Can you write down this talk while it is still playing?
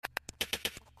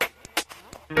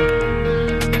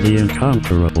The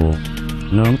Incomparable.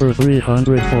 Number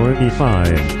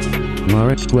 345.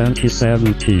 March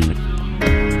 2017.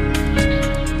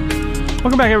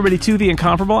 Welcome back, everybody, to The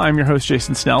Incomparable. I'm your host,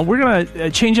 Jason Snell. We're going to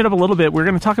change it up a little bit. We're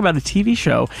going to talk about a TV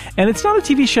show. And it's not a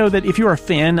TV show that, if you're a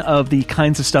fan of the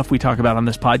kinds of stuff we talk about on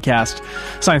this podcast,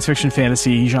 science fiction,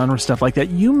 fantasy, genre stuff like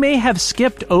that, you may have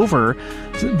skipped over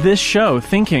this show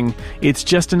thinking it's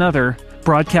just another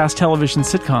broadcast television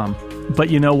sitcom. But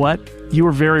you know what? You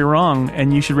were very wrong,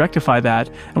 and you should rectify that.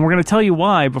 And we're going to tell you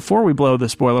why before we blow the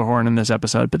spoiler horn in this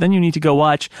episode. But then you need to go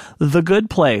watch The Good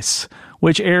Place,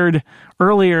 which aired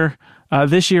earlier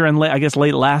this year and I guess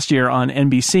late last year on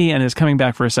NBC, and is coming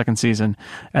back for a second season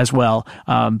as well.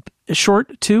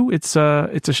 Short too. It's a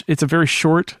very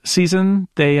short season.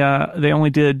 They only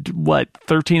did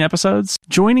 13 episodes.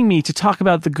 Joining me to talk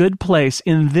about The Good Place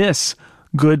in this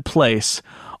Good Place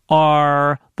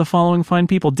are the following fine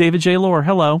people. David J. Lohr,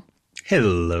 hello.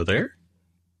 Hello there.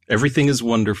 Everything is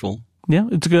wonderful. Yeah,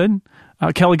 it's good.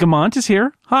 Kelly Gamont is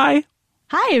here. Hi.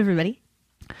 Hi, everybody.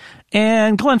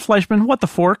 And Glenn Fleischman, what the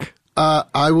fork?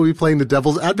 I will be playing the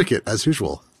devil's advocate, as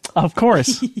usual. Of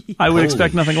course. I would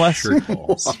expect nothing less. How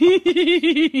are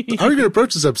you going to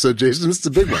approach this episode, Jason? This is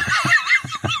a big one.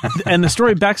 And the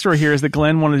backstory here is that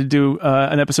Glenn wanted to do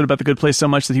an episode about The Good Place so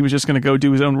much that he was just going to go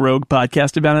do his own rogue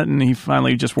podcast about it, and he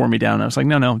finally just wore me down. I was like,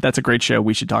 no, that's a great show.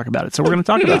 We should talk about it. So we're going to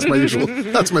talk about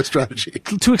it. That's my strategy.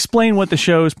 To explain what the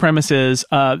show's premise is,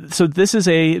 so this is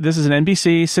an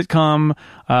NBC sitcom.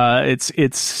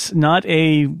 It's not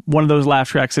one of those laugh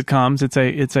track sitcoms.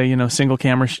 It's a single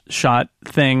camera shot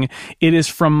thing. It is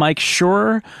from Mike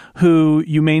Schur, who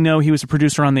you may know, he was a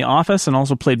producer on The Office and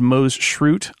also played Mose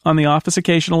Schrute on The Office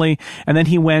occasionally. And then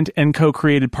he went and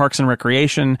co-created Parks and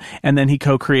Recreation, and then he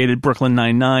co-created Brooklyn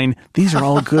Nine-Nine. These are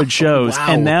all good shows. Wow.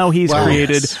 And now he's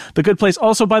created The Good Place.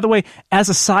 Also, by the way, as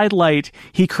a sidelight,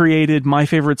 he created my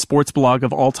favorite sports blog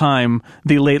of all time,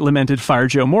 the late lamented Fire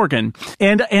Joe Morgan.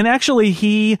 And actually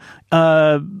he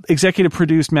executive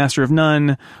produced Master of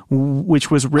None, which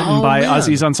was written by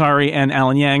Aziz Ansari and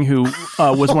Alan Yang, who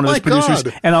was one of those producers,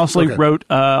 and also wrote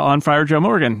on Fire Joe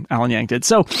Morgan. Alan Yang did.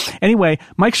 So anyway,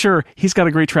 Mike Schur, he's got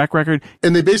a great track record.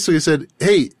 And they basically said,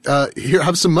 hey, here,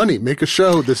 have some money, make a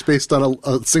show that's based on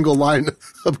a single line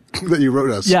that you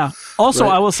wrote us. Yeah. Also,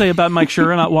 right. I will say about Mike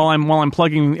Schur, and while I'm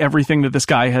plugging everything that this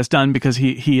guy has done, because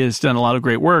he has done a lot of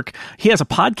great work, he has a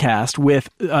podcast with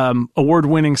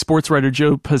award-winning sports writer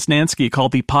Joe Posnanski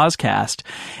called The Poscast.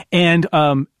 And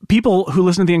people who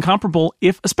listen to The Incomparable,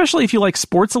 especially if you like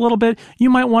sports a little bit, you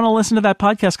might want to listen to that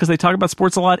podcast because they talk about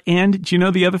sports a lot. And do you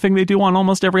know the other thing they do on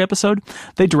almost every episode?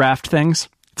 They draft things.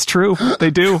 It's true.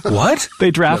 They do. What? They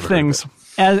draft things.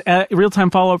 As real-time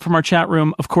follow-up from our chat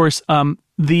room, of course,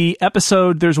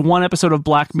 there's one episode of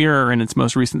Black Mirror in its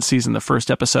most recent season, the first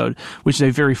episode, which is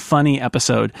a very funny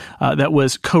episode that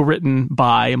was co-written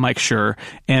by Mike Schur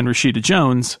and Rashida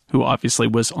Jones, who obviously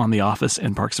was on The Office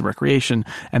and Parks and Recreation,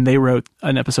 and they wrote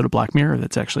an episode of Black Mirror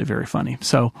that's actually very funny.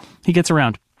 So he gets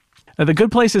around. The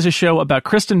Good Place is a show about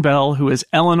Kristen Bell, who is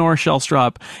Eleanor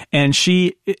Shellstrop, and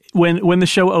she, when the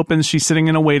show opens, she's sitting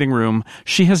in a waiting room.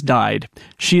 She has died.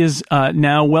 She is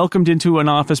now welcomed into an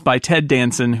office by Ted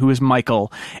Danson, who is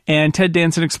Michael, and Ted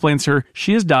Danson explains to her,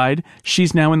 she has died.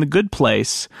 She's now in the good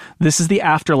place. This is the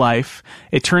afterlife.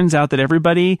 It turns out that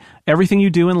everything you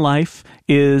do in life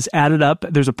is added up.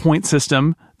 There's a point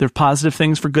system. There are positive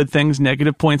things for good things,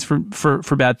 negative points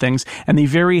for bad things. And the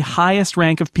very highest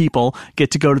rank of people get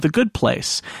to go to the good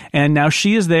place. And now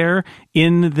she is there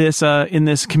in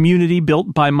this community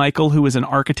built by Michael, who is an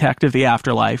architect of the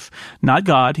afterlife. Not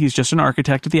God. He's just an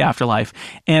architect of the afterlife.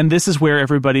 And this is where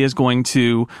everybody is going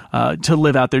to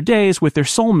live out their days with their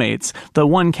soulmates. The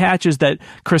one catch is that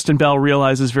Kristen Bell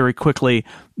realizes very quickly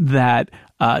that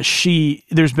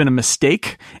there's been a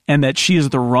mistake, and that she is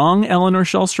the wrong Eleanor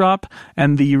Shellstrop,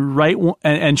 and the right one,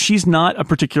 and she's not a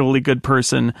particularly good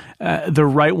person. The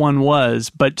right one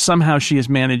was, but somehow she has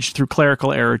managed through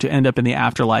clerical error to end up in the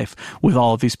afterlife with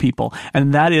all of these people.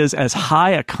 And that is as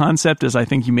high a concept as I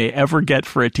think you may ever get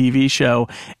for a TV show.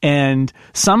 And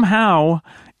somehow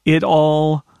it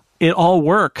all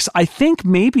works. I think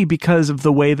maybe because of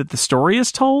the way that the story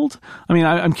is told. I mean,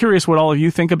 I'm curious what all of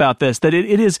you think about this, that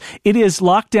it is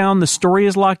locked down. The story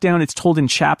is locked down. It's told in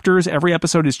chapters. Every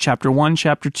episode is chapter 1,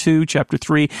 chapter 2, chapter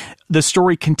 3. The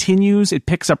story continues. It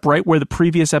picks up right where the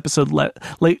previous episode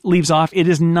leaves off. It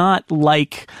is not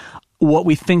like what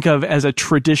we think of as a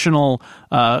traditional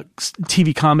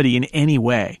TV comedy in any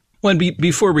way. Well,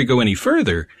 before we go any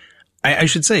further, I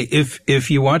should say,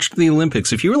 if you watched the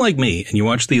Olympics, if you were like me and you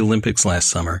watched the Olympics last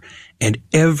summer and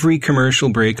every commercial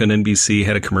break on NBC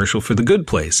had a commercial for The Good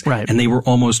Place. Right. And they were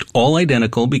almost all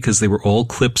identical because they were all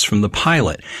clips from the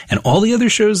pilot. And all the other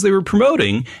shows they were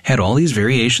promoting had all these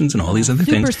variations and all these other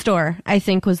things. Superstore, I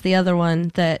think, was the other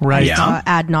one that Right. I saw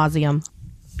ad nauseum.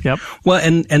 Yep. Well,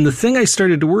 and the thing I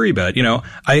started to worry about,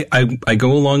 I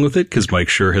go along with it because Mike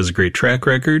Schur has a great track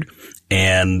record,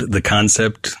 and the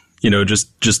concept,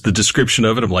 just the description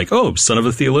of it, I'm like, oh, son of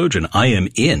a theologian, I am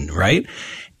in, right?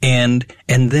 And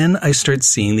then I start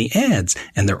seeing the ads,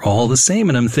 and they're all the same,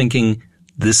 and I'm thinking,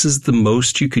 this is the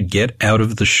most you could get out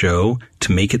of the show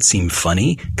to make it seem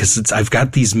funny, because I've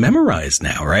got these memorized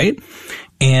now, right?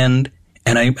 And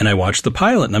I watched the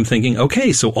pilot, and I'm thinking,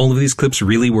 okay, so all of these clips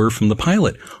really were from the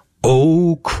pilot.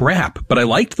 Oh crap. But I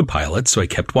liked the pilot, so I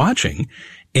kept watching.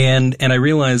 And I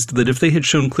realized that if they had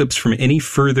shown clips from any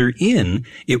further in,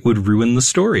 it would ruin the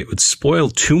story. It would spoil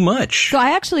too much. So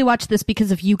I actually watched this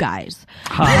because of you guys.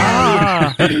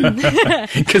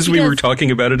 Because we were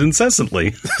talking about it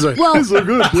incessantly. Well,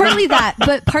 partly that,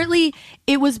 but partly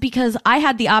it was because I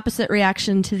had the opposite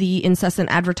reaction to the incessant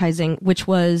advertising, which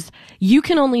was, you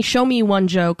can only show me one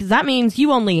joke. That means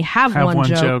you only have one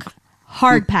joke.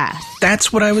 Hard pass.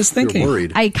 That's what I was thinking. You're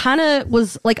worried. I kind of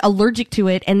was like allergic to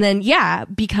it. And then,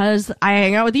 because I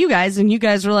hang out with you guys and you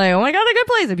guys were like, oh my God, The Good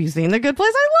Place. Have you seen The Good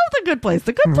Place? I love The Good Place.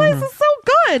 The Good Place is so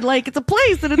good. Like, it's a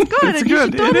place and it's good. It's and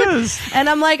good. It is. And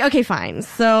I'm like, okay, fine.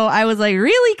 So I was like,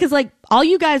 really? Because like all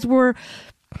you guys were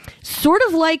sort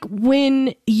of like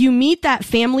when you meet that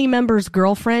family member's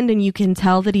girlfriend and you can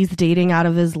tell that he's dating out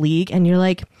of his league and you're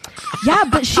like, yeah,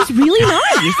 but she's really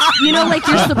nice. Like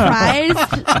you're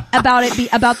surprised about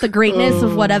it, about the greatness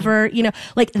of whatever,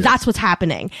 like that's what's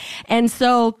happening. And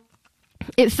so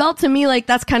it felt to me like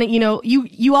that's kind of,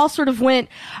 you all sort of went,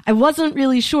 I wasn't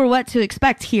really sure what to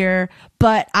expect here,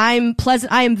 but I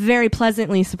am very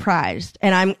pleasantly surprised,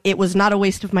 and it was not a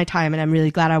waste of my time, and I'm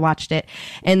really glad I watched it.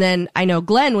 And then I know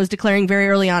Glenn was declaring very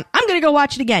early on, I'm going to go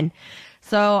watch it again.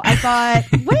 So I thought,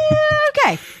 well,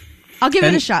 okay, I'll give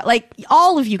it a shot. Like,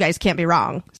 all of you guys can't be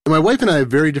wrong. My wife and I have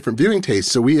very different viewing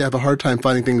tastes, so we have a hard time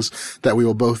finding things that we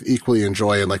will both equally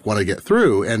enjoy and like want to get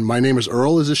through. And My Name is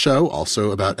Earl is a show also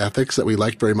about ethics that we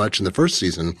liked very much in the first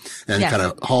season and kind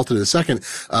of halted in the second.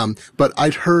 But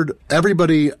I'd heard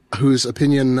everybody whose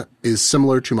opinion is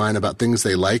similar to mine about things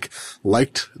they liked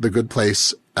The Good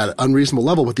Place at an unreasonable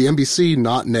level. But the NBC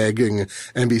not nagging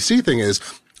NBC thing is,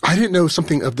 I didn't know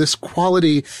something of this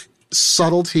quality,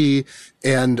 subtlety,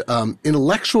 and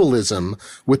intellectualism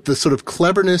with the sort of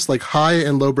cleverness, like high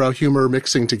and lowbrow humor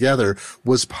mixing together,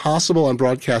 was possible on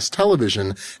broadcast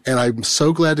television. And I'm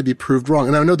so glad to be proved wrong.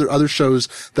 And I know there are other shows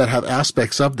that have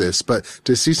aspects of this, but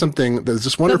to see something that's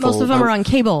just wonderful. But most of them are on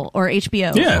cable or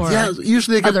HBO. Yeah. Or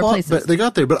usually they get other bought, places. but they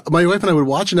got there. But my wife and I would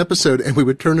watch an episode and we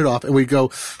would turn it off and we'd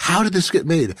go, how did this get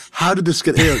made? How did this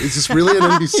get aired? Is this really an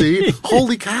NBC?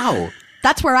 Holy cow.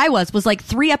 That's where I was like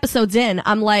 3 episodes in.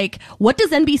 I'm like, what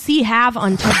does NBC have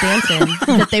on Ted Danson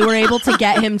that they were able to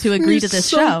get him to agree to this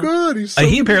so show? Good. He's so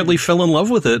He apparently fell in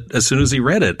love with it as soon as he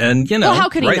read it. And, Well, how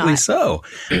could he rightly not? so.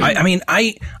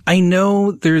 I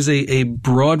know there's a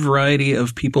broad variety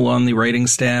of people on the writing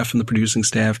staff and the producing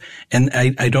staff, and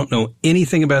I don't know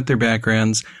anything about their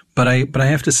backgrounds. But I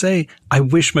have to say, I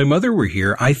wish my mother were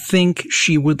here. I think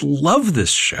she would love this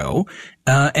show.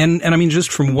 And I mean,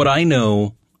 just from what I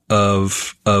know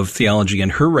of theology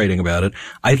and her writing about it,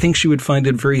 I think she would find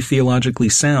it very theologically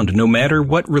sound, no matter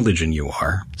what religion you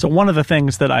are. So one of the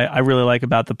things that I really like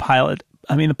about the pilot,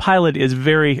 I mean, the pilot is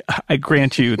I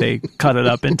grant you, they cut it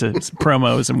up into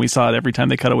promos, and we saw it every time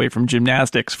they cut away from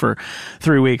gymnastics for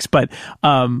 3 weeks. But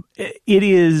it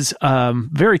is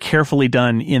very carefully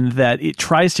done in that it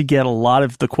tries to get a lot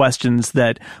of the questions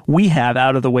that we have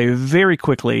out of the way very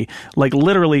quickly. Like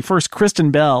literally, first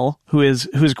Kristen Bell, who's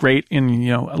great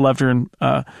in, I loved her in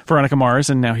Veronica Mars,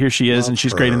 and now here she is, and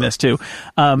she's great in this too.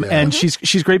 And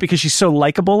she's great because she's so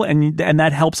likable, and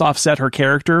that helps offset her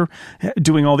character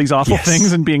doing all these awful things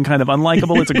and being kind of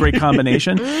unlikable. It's a great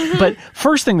combination. But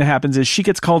first thing that happens is she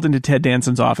gets called into Ted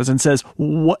Danson's office and says,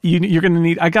 "What you're going to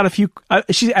need? I got a few."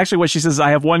 What she says,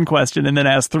 "I have one question," and then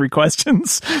asks 3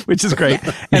 questions, which is great.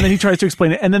 And then he tries to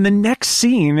explain it. And then the next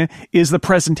scene is the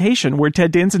presentation where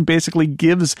Ted Danson basically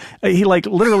he like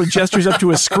literally gestures up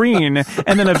to a screen,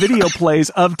 and then a video plays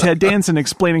of Ted Danson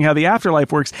explaining how the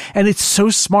afterlife works. And it's so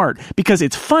smart because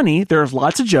it's funny. There's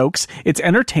lots of jokes. It's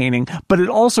entertaining, but it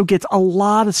also gets a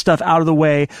lot of stuff out of the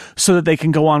way so that they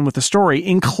can go on with the story,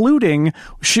 including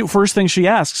first thing she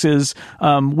asks is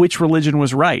which religion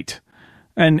was right.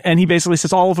 And he basically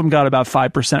says all of them got about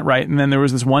 5% right. And then there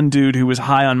was this one dude who was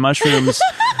high on mushrooms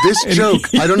This joke,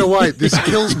 I don't know why, this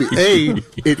kills me.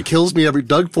 It kills me every.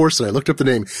 Doug Forson, I looked up the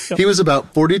name. He was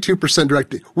about 42%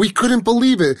 direct. We couldn't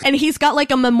believe it. And he's got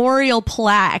like a memorial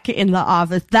plaque in the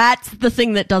office. That's the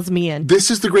thing that does me in.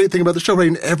 This is the great thing about the show, right?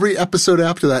 In every episode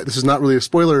after that, this is not really a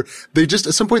spoiler, they just,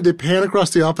 at some point, they pan across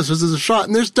the office, there's a shot,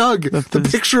 and there's Doug. The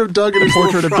picture of Doug and his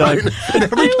portrait of Doug. And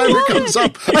every time it comes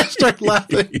up, I start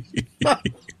laughing.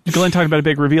 Glenn talked about a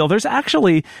big reveal. There's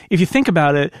actually, if you think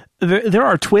about it, there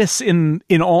are twists in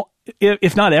all,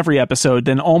 if not every episode,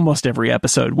 then almost every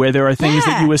episode where there are things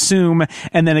that you assume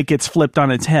and then it gets flipped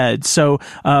on its head. So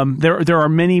there are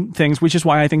many things, which is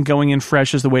why I think going in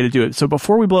fresh is the way to do it. So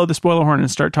before we blow the spoiler horn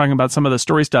and start talking about some of the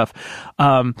story stuff,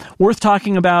 worth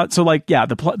talking about. So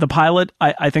the pilot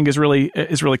I think is really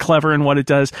clever in what it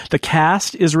does. The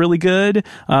cast is really good.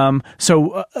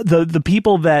 So the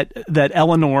people that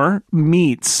Eleanor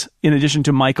meets, in addition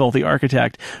to Michael the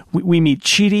architect, we meet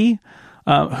Chidi,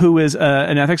 who is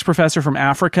an ethics professor from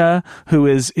Africa, who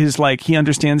is like, he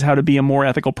understands how to be a more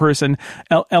ethical person.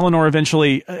 Eleanor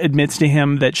eventually admits to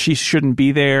him that she shouldn't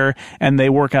be there, and they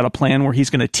work out a plan where he's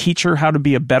going to teach her how to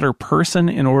be a better person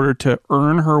in order to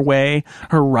earn her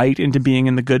right into being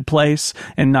in the good place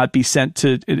and not be sent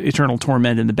to eternal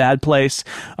torment in the bad place.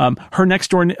 Her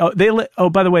next door,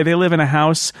 by the way, they live in a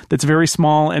house that's very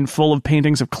small and full of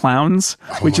paintings of clowns,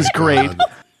 which is great. God.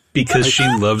 Because she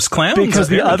loves clowns. Because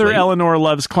apparently. the other Eleanor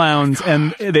loves clowns,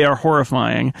 and they are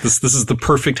horrifying. This is the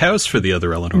perfect house for the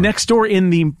other Eleanor. Next door in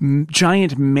the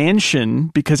giant mansion,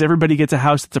 because everybody gets a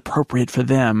house that's appropriate for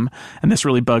them, and this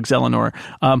really bugs Eleanor,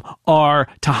 are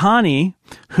Tahani,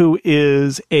 who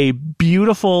is a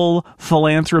beautiful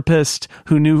philanthropist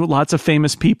who knew lots of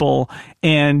famous people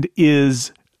and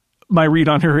is... My read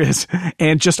on her is,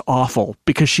 and just awful,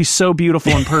 because she's so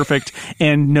beautiful and perfect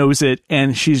and knows it,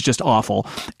 and she's just awful.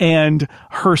 And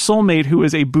her soulmate, who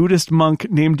is a Buddhist monk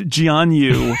named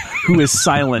Jianyu, who is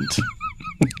silent.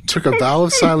 Took a vow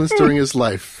of silence during his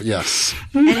life, yes.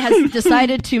 And has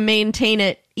decided to maintain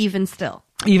it even still.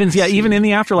 Even in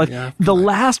the afterlife. Yeah, the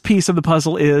last piece of the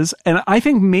puzzle is, and I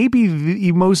think maybe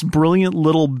the most brilliant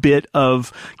little bit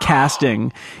of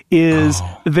casting is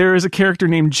there is a character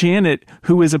named Janet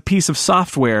who is a piece of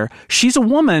software. She's a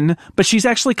woman, but she's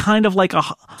actually kind of like a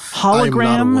hologram.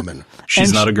 I'm not a woman.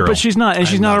 She's not a girl. But she's not, and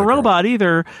she's not a robot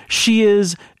either. She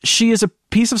is a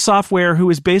piece of software who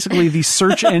is basically the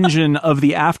search engine of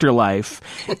the afterlife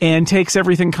and takes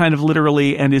everything kind of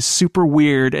literally and is super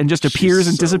weird and just appears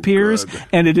and disappears. Good.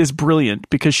 And it is brilliant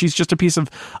because she's just a piece of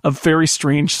very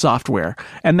strange software.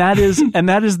 And that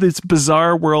is this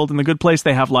bizarre world in the good place.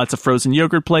 They have lots of frozen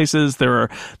yogurt places. There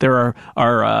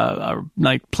are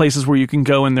like places where you can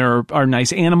go and there are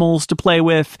nice animals to play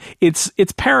with. It's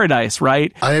paradise,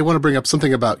 right? I want to bring up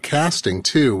something about casting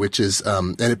too, which is,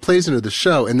 and it plays into the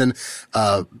show. And then,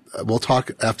 we'll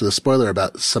talk after the spoiler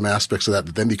about some aspects of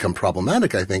that then become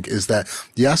problematic, I think, is that,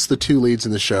 yes, the two leads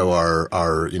in the show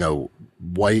are,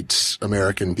 white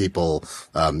American people,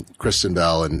 Kristen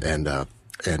Bell and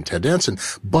Ted Danson,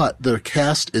 but the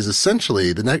cast is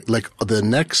essentially the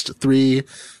next three,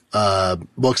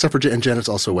 except for Janet's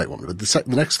also a white woman, but the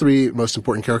next three most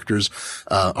important characters,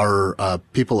 are,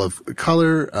 people of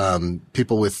color,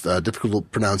 people with, difficult to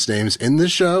pronounce names in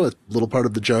this show, a little part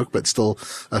of the joke, but still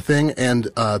a thing. And,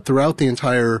 throughout the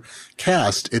entire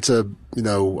cast, it's I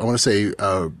want to say,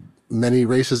 many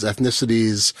races,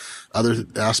 ethnicities, other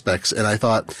aspects. And I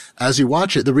thought, as you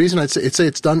watch it, the reason I'd say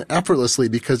it's done effortlessly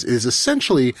because it is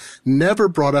essentially never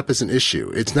brought up as an issue.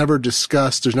 It's never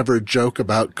discussed. There's never a joke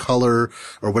about color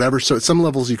or whatever. So at some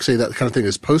levels, you could say that kind of thing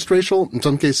is post-racial. In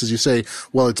some cases, you say,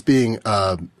 well, it's being,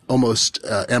 almost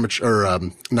amateur or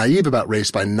naive about race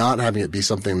by not having it be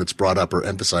something that's brought up or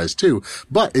emphasized too.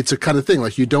 But it's a kind of thing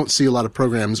like you don't see a lot of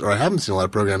programs, or I haven't seen a lot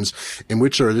of programs in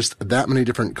which there are just that many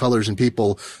different colors and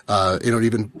people,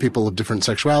 even people of different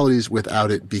sexualities without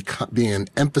it being an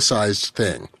emphasized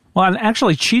thing. Well, and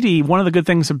actually, Chidi, one of the good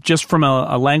things of just from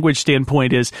a language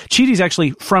standpoint is Chidi's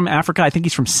actually from Africa. I think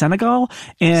he's from Senegal.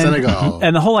 And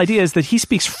the whole idea is that he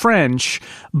speaks French,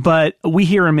 but we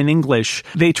hear him in English.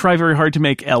 They try very hard to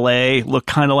make L.A. look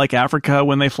kind of like Africa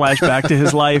when they flash back to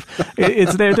his life.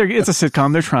 It's a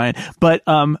sitcom. They're trying. But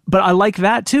I like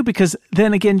that too, because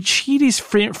then again, Chidi's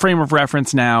frame of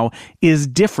reference now is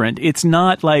different. It's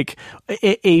not like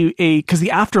because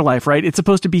the afterlife, right? It's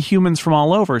supposed to be humans from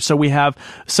all over. So we have,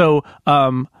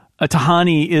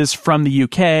 Tahani is from the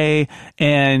UK,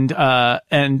 and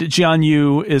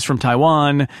Jianyu is from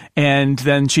Taiwan, and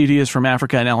then Chidi is from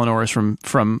Africa, and Eleanor is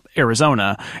from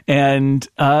Arizona, and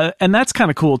that's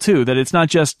kind of cool too. That it's not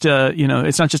just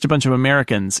it's not just a bunch of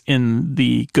Americans in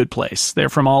the good place. They're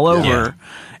from all over,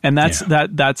 And that's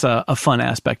a fun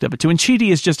aspect of it too. And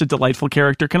Chidi is just a delightful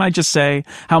character. Can I just say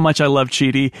how much I love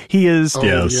Chidi? He is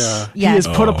he is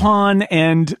put upon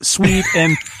and sweet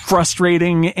and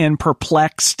frustrating and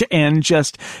perplexed, and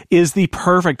just is the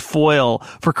perfect foil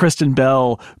for Kristen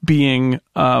Bell being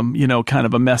kind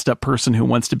of a messed up person who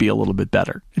wants to be a little bit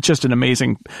better. It's just an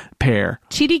amazing pair.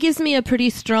 Chidi gives me a pretty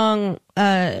strong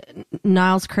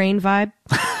Niles Crane vibe.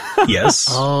 Yes.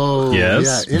 Oh,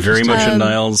 yes. Yeah, very much a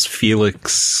Niles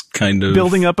Felix kind of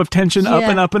building up of tension, up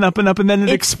and up and up and up, and then it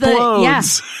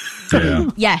explodes.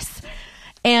 Yes.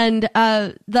 And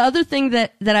the other thing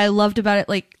that I loved about it,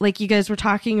 like you guys were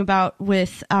talking about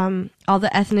with all the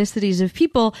ethnicities of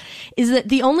people, is that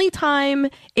the only time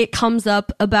it comes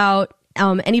up about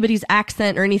anybody's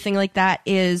accent or anything like that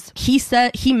is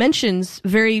he mentions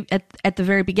at the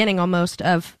very beginning almost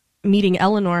of meeting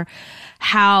Eleanor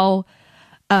how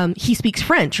he speaks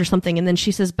French or something, and then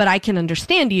she says, but I can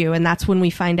understand you. And that's when we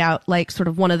find out, like, sort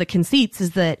of one of the conceits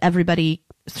is that everybody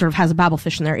sort of has a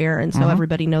babblefish in their ear, and so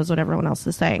everybody knows what everyone else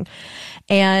is saying.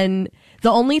 And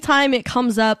the only time it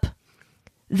comes up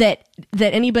that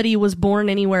anybody was born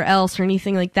anywhere else or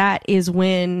anything like that is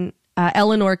when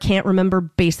Eleanor can't remember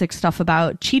basic stuff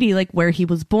about Chidi, like where he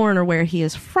was born or where he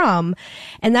is from.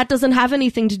 And that doesn't have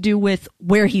anything to do with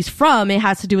where he's from. It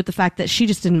has to do with the fact that she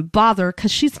just didn't bother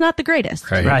because she's not the greatest.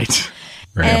 Right.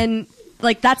 And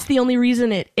like, that's the only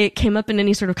reason it came up in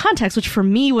any sort of context, which for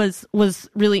me was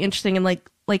really interesting. And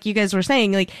like you guys were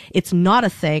saying, like, it's not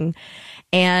a thing.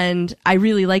 And I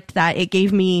really liked that. It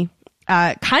gave me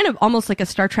kind of almost like a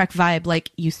Star Trek vibe.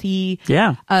 Like, you see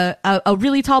a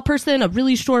really tall person, a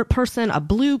really short person, a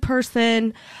blue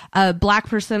person, a black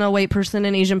person, a white person,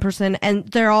 an Asian person, and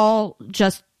they're all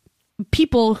just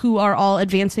people who are all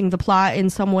advancing the plot in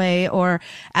some way or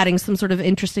adding some sort of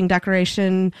interesting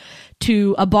decoration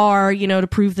to a bar, to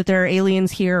prove that there are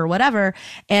aliens here or whatever.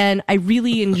 And I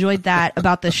really enjoyed that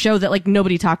about the show, that like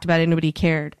nobody talked about it, nobody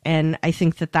cared. And I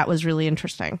think that was really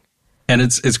interesting. And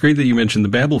it's great that you mentioned the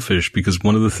babblefish, because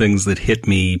one of the things that hit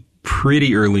me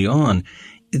pretty early on,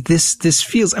 this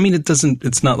feels, I mean,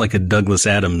 it's not like a Douglas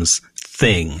Adams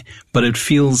thing, but it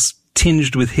feels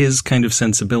tinged with his kind of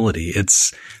sensibility.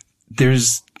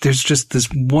 There's just this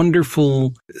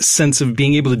wonderful sense of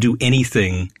being able to do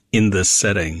anything in this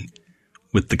setting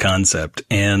with the concept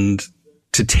and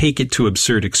to take it to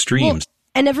absurd extremes. Well,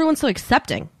 and everyone's so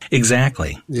accepting.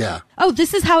 Exactly. Yeah. Oh,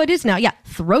 this is how it is now. Yeah.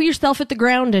 Throw yourself at the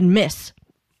ground and miss.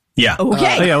 Yeah.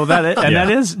 Okay.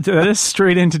 That is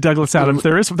straight into Douglas Adams.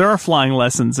 There are flying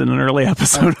lessons in an early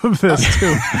episode of this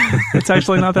too. It's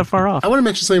actually not that far off. I want to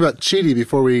mention something about Chidi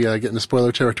before we get into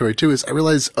spoiler territory too. Is I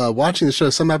realized watching the show,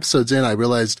 some episodes in, I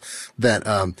realized that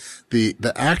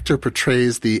the actor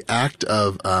portrays the act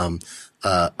of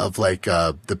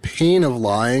the pain of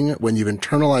lying when you've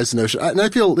internalized the notion. And I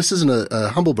feel this isn't a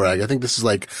humble brag. I think this is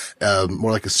like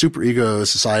more like a super ego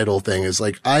societal thing. Is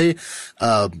like I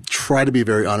try to be a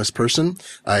very honest person.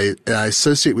 I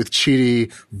associate with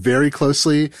Chidi very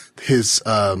closely. His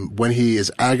when he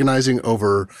is agonizing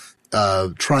over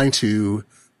trying to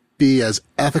be as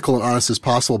ethical and honest as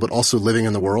possible, but also living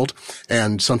in the world.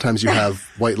 And sometimes you have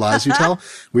white lies you tell.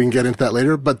 We can get into that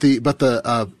later. But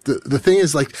the thing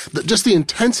is, like, just the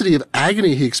intensity of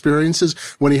agony he experiences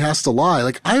when he has to lie.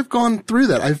 Like, I've gone through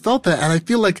that. I've felt that. And I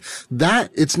feel like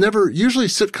that it's never, usually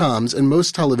sitcoms and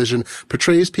most television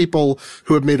portrays people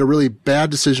who have made a really bad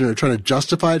decision or trying to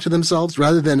justify it to themselves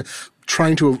rather than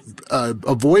trying to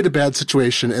avoid a bad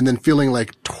situation and then feeling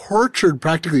like tortured,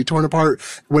 practically torn apart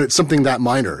when it's something that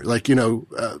minor, like,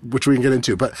 which we can get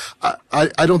into. But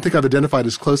I don't think I've identified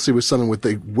as closely with someone with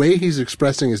the way he's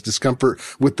expressing his discomfort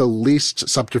with the least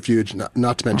subterfuge,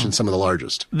 not to mention some of the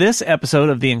largest. This episode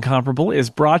of The Incomparable is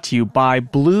brought to you by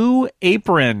Blue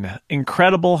Apron.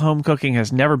 Incredible home cooking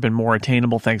has never been more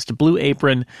attainable thanks to Blue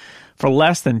Apron. For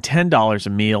less than $10 a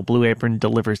meal, Blue Apron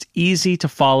delivers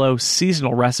easy-to-follow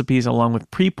seasonal recipes along with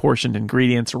pre-portioned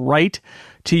ingredients right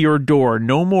to your door.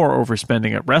 No more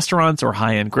overspending at restaurants or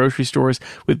high-end grocery stores.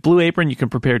 With Blue Apron, you can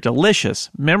prepare delicious,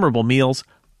 memorable meals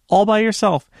all by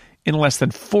yourself in less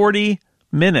than 40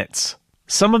 minutes.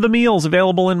 Some of the meals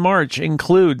available in March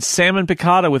include salmon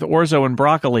piccata with orzo and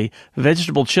broccoli,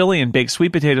 vegetable chili and baked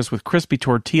sweet potatoes with crispy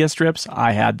tortilla strips.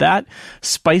 I had that.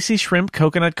 Spicy shrimp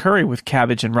coconut curry with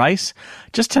cabbage and rice.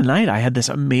 Just tonight, I had this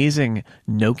amazing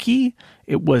gnocchi.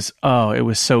 It was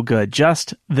so good.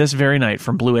 Just this very night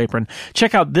from Blue Apron.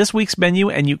 Check out this week's menu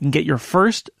and you can get your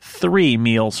first 3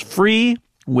 meals free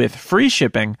with free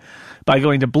shipping by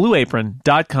going to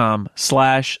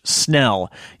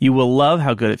blueapron.com/Snell. You will love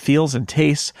how good it feels and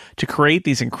tastes to create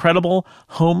these incredible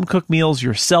home-cooked meals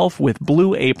yourself with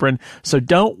Blue Apron. So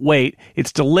don't wait.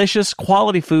 It's delicious,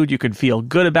 quality food you can feel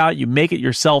good about. You make it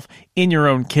yourself in your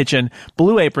own kitchen.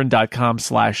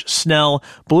 blueapron.com/Snell.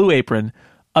 Blue Apron,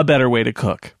 a better way to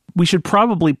cook. We should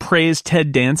probably praise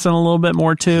Ted Danson a little bit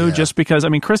more too, just because, I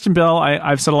mean, Kristen Bell,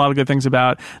 I've said a lot of good things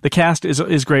about. The cast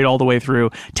is great all the way through.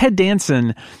 Ted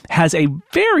Danson has a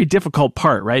very difficult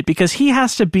part, right? Because he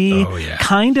has to be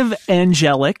kind of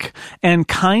angelic and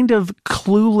kind of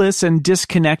clueless and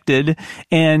disconnected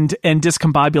and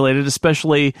discombobulated,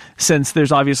 especially since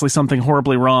there's obviously something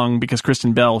horribly wrong because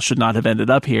Kristen Bell should not have ended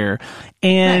up here.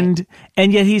 And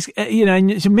yet he's,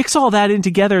 and to mix all that in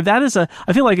together,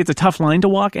 I feel like it's a tough line to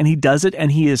walk. And he does it,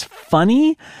 and he is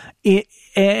funny.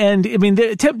 And I mean,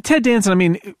 Ted Danson, I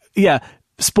mean,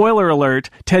 spoiler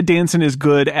alert, Ted Danson is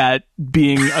good at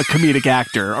being a comedic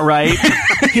actor, all right?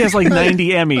 He has like 90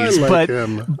 Emmys,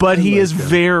 but he is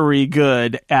very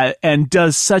good at and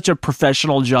does such a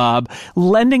professional job,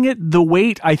 lending it the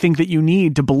weight I think that you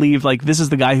need to believe like this is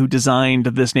the guy who designed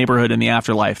this neighborhood in the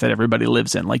afterlife that everybody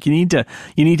lives in. Like you need to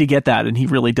get that, and he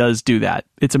really does do that.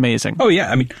 It's amazing. Oh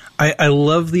yeah, I mean, I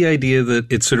love the idea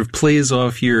that it sort of plays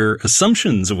off your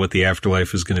assumptions of what the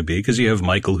afterlife is going to be, because you have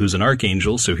Michael who's an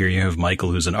archangel, so here you have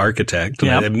Michael who's an architect,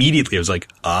 and immediately I was like,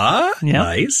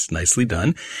 nicely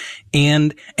done.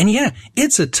 And yeah,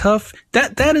 it's a tough,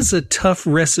 that is a tough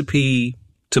recipe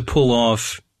to pull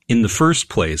off in the first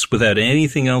place without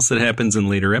anything else that happens in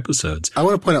later episodes. I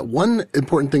want to point out one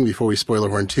important thing before we spoiler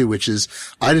horn too, which is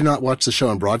I did not watch the show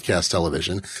on broadcast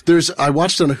television. I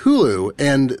watched it on Hulu,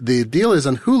 and the deal is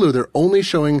on Hulu, they're only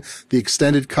showing the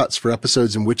extended cuts for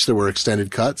episodes in which there were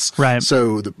extended cuts. Right.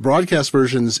 So the broadcast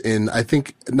versions I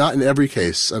think not in every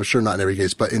case, I'm sure not in every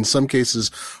case, but in some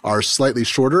cases are slightly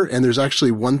shorter. And there's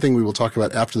actually one thing we will talk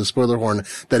about after the spoiler horn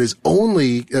that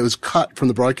it was cut from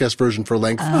the broadcast version for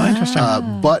length. Oh,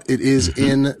 interesting. But it is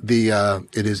in the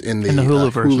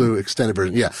Hulu extended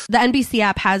version. Yeah. The NBC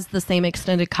app has the same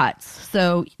extended cuts.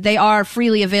 So they are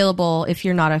freely available if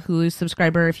you're not a Hulu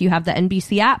subscriber. If you have the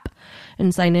NBC app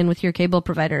and sign in with your cable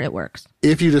provider, it works.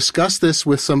 If you discuss this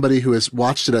with somebody who has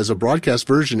watched it as a broadcast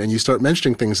version and you start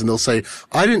mentioning things and they'll say,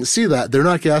 I didn't see that, they're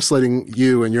not gaslighting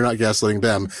you and you're not gaslighting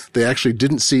them. They actually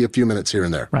didn't see a few minutes here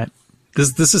and there. Right.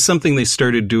 This is something they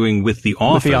started doing with The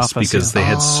Office because they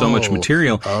had so much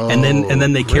material, and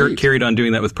then they carried on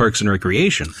doing that with Parks and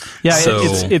Recreation. Yeah, so,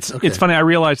 it's funny. I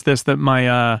realized this, that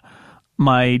my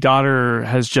daughter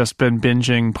has just been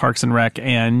binging Parks and Rec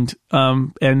and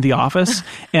The Office,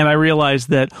 and I realized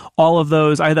that all of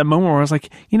those, I had that moment where I was like,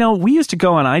 we used to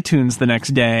go on iTunes the next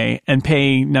day and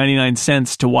pay 99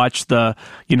 cents to watch the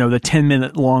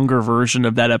 10-minute longer version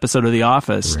of that episode of The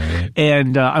Office. Right.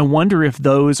 And I wonder if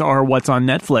those are what's on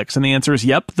Netflix. And the answer is,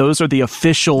 yep, those are the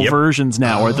official versions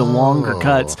now, or the longer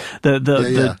cuts. The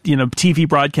TV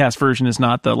broadcast version is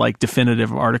not the like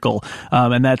definitive article.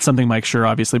 And that's something Mike Schur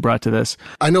obviously brought to this.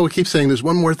 I know we keep saying there's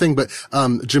one more thing, but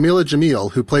Jamila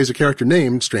Jamil, who plays a character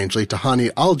named, strangely,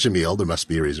 Tahani Al-Jamil, there must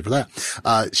be a reason for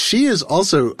that. She is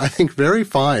also, I think, very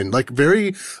fine, like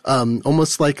very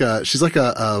almost like she's like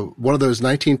a one of those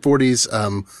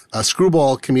 1940s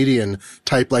screwball comedian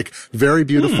type, like very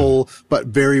beautiful but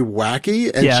very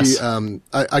wacky. And yes. she,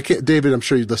 I can't, David, I'm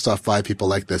sure you list off 5 people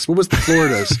like this. What was the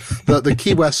Florida's the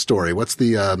Key West story? What's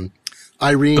the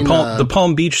Irene, the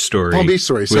Palm Beach story. Palm Beach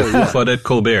story, sorry, with Claudette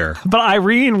Colbert. But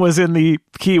Irene was in the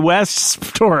Key West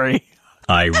story.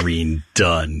 Irene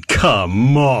Dunn,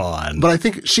 come on. But I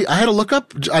think I had to look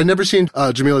up. I never seen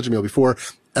Jamila Jamil before,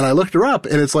 and I looked her up,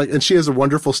 and it's like, and she has a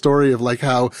wonderful story of like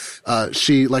how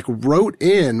she like wrote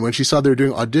in when she saw they were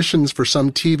doing auditions for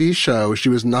some TV show. She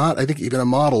was not, I think, even a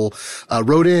model.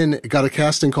 Wrote in, got a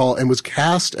casting call, and was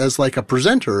cast as like a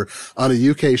presenter on a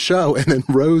UK show, and then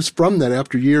rose from that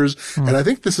after years. And I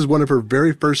think this is one of her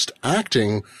very first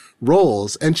acting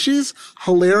roles, and she's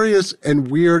hilarious and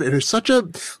weird, and there's such a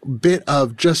bit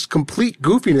of just complete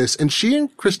goofiness. And she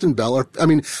and Kristen Bell are, I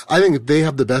mean, I think they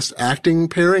have the best acting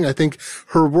pairing. I think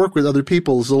her work with other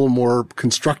people is a little more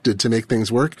constructed to make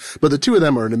things work, but the two of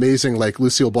them are an amazing, like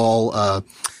Lucille Ball,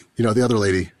 the other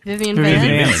lady. Vivian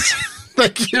Vance.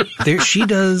 Thank you. She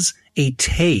does a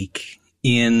take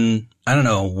in, I don't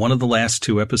know, one of the last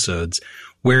 2 episodes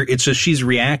where it's just she's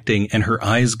reacting and her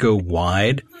eyes go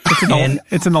wide.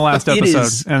 It's in the last episode,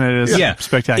 and it is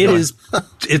spectacular.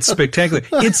 It's spectacular.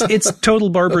 It's total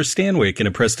Barbara Stanwyck in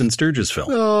a Preston Sturges film.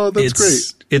 Oh, that's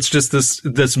great. It's just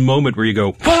this moment where you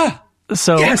go, ah!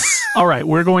 So, Yes! all right,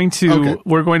 we're going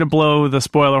to blow the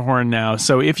spoiler horn now.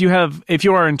 So if you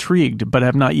are intrigued but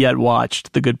have not yet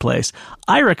watched The Good Place,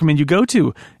 I recommend you go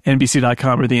to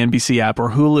NBC.com or the NBC app or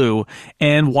Hulu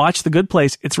and watch The Good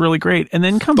Place. It's really great. And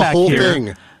then come back here. The whole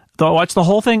thing. Watch the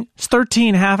whole thing. It's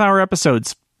 13 half-hour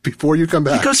episodes. Before you come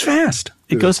back. It goes fast.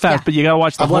 It goes fast, but you got to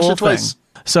watch the whole thing. Twice.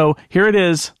 So here it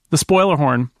is, the spoiler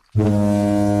horn.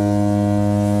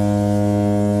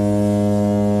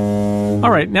 All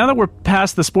right, now that we're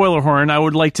past the spoiler horn, I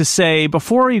would like to say,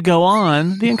 before you go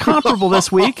on, The Incomparable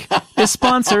this week is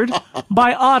sponsored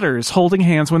by otters holding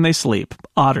hands when they sleep.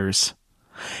 Otters.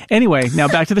 Anyway, now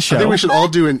back to the show. I think we should all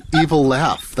do an evil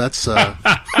laugh. That's...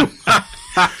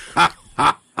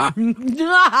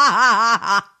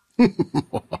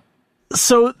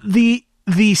 So the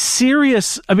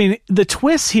serious, I mean, the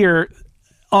twists here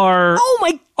are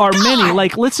many.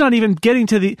 Like, let's not even getting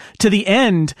to the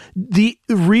end. The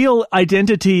real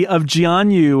identity of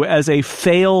Jianyu as a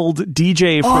failed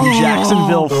DJ from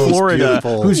Jacksonville, Florida,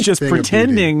 who's just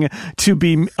pretending to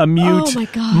be a mute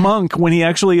monk when he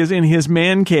actually is in his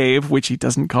man cave, which he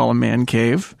doesn't call a man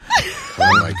cave.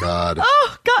 Oh my God.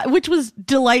 Oh God, which was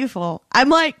delightful. I'm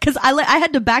like, because I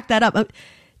had to back that up.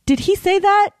 Did he say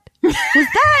that? Was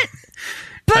that?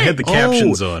 But, I had the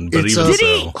captions on, but it's even a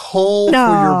so. hole for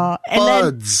your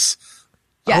buds.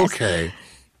 Yes. Okay.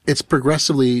 It's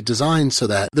progressively designed so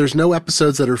that there's no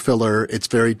episodes that are filler. It's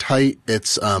very tight.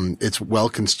 It's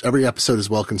every episode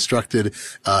is well constructed.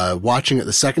 Watching it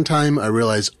the second time, I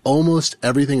realized almost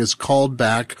everything is called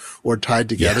back or tied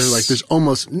together. Yes. Like there's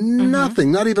almost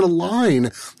nothing, not even a line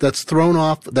that's thrown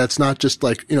off. That's not just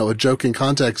like, a joke in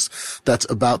context that's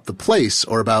about the place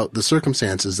or about the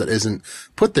circumstances that isn't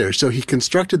put there. So he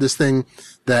constructed this thing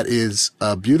that is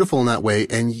beautiful in that way,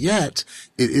 and yet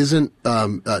it isn't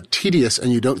tedious,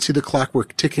 and you don't see the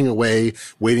clockwork ticking away,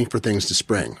 waiting for things to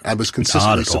spring. I was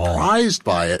consistently surprised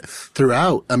by it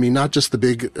throughout. I mean, not just the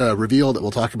big reveal that we'll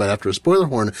talk about after a spoiler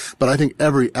horn, but I think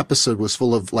every episode was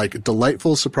full of like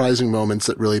delightful, surprising moments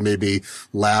that really made me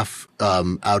laugh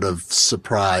out of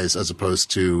surprise as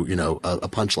opposed to a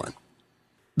punchline.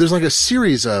 There's like a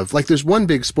series of, like, there's one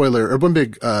big spoiler or one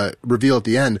big reveal at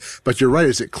the end, but you're right,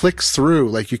 as it clicks through,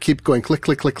 like you keep going click,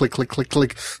 click, click, click, click, click,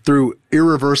 click through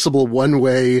irreversible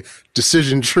one-way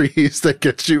decision trees that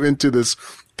gets you into this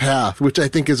path, which I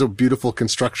think is a beautiful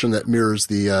construction that mirrors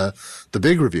the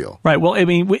big reveal. Right. Well, I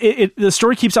mean, the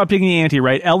story keeps upping the ante,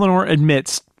 right? Eleanor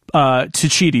admits to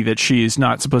Chidi that she's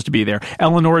not supposed to be there.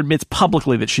 Eleanor admits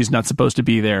publicly that she's not supposed to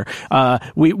be there.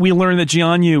 We learn that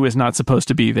Jianyu is not supposed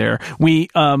to be there. We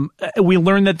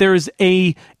learn that there's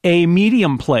a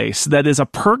medium place that is a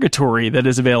purgatory that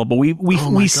is available.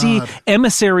 We see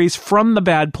emissaries from the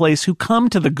bad place who come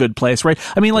to the good place, right?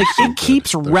 I mean, like, it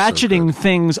keeps ratcheting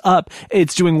things up.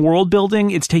 It's doing world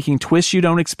building. It's taking twists you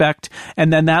don't expect,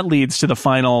 and then that leads to the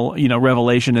final,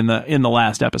 revelation in the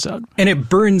last episode. And it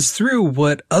burns through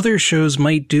what other shows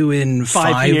might do in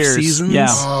 5 years. seasons. Yeah.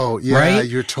 Oh, yeah, right?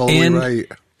 You're totally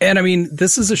right. And I mean,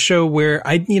 this is a show where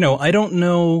I don't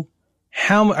know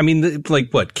how, I mean,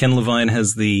 Ken Levine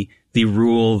has the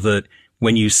rule that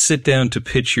when you sit down to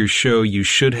pitch your show, you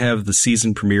should have the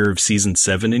season premiere of season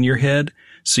 7 in your head,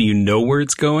 so you know where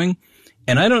it's going.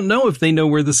 And I don't know if they know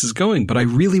where this is going, but I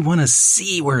really want to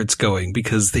see where it's going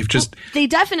because they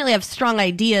definitely have strong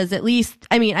ideas, at least.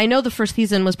 I mean, I know the first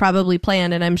season was probably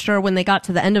planned, and I'm sure when they got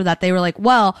to the end of that, they were like,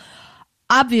 well,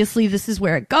 obviously this is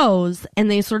where it goes. And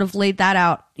they sort of laid that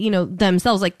out,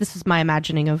 themselves. Like, this is my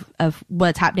imagining of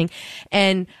what's happening.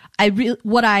 And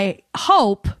what I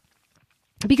hope,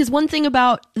 because one thing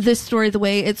about this story, the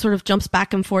way it sort of jumps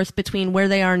back and forth between where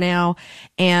they are now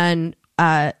and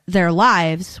their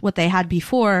lives, what they had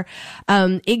before,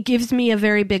 it gives me a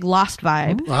very big Lost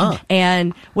vibe. Wow.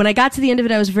 And when I got to the end of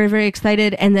it, I was very, very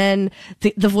excited. And then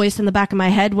the voice in the back of my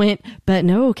head went, but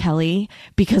no, Kelly,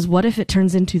 because what if it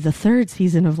turns into the 3rd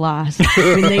season of Lost?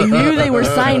 And they knew they were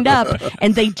signed up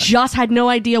and they just had no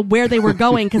idea where they were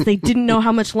going because they didn't know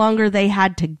how much longer they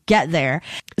had to get there.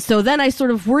 So then I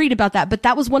sort of worried about that. But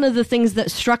that was one of the things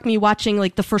that struck me watching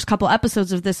like the first couple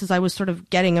episodes of this, as I was sort of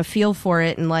getting a feel for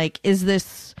it and like, is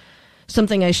this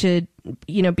something I should,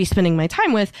 be spending my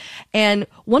time with? And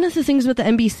one of the things with the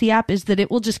NBC app is that it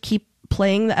will just keep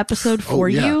playing the episode for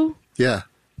you. Yeah.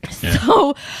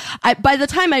 So by the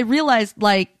time I realized,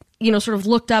 like, sort of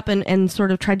looked up and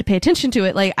sort of tried to pay attention to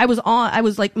it, like I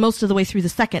was like most of the way through the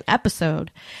second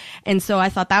episode. And so I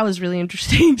thought that was really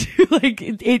interesting too. Like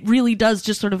it really does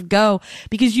just sort of go,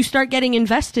 because you start getting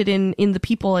invested in the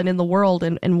people and in the world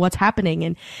and what's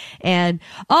happening. And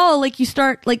like you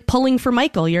start like pulling for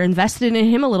Michael. You're invested in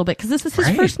him a little bit because this is his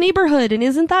first neighborhood, and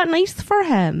isn't that nice for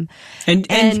him?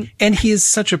 And he is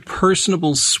such a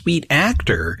personable, sweet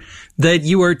actor that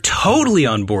you are totally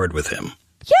on board with him.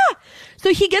 Yeah.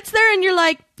 So he gets there and you're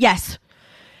like, yes,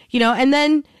 and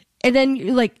then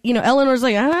you're like, Eleanor's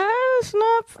like, it's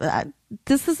not,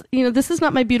 this is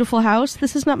not my beautiful house.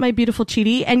 This is not my beautiful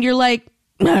Chidi. And you're like,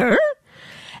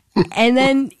 and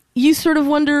then you sort of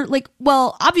wonder, like,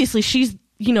 well, obviously she's,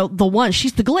 the one,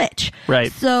 she's the glitch.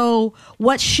 Right. So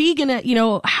what's she gonna,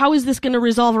 how is this gonna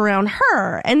resolve around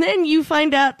her? And then you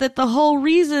find out that the whole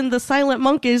reason the silent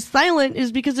monk is silent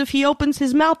is because if he opens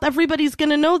his mouth, everybody's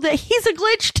gonna know that he's a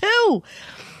glitch too.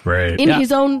 Right. In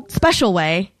his own special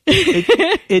way.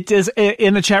 It is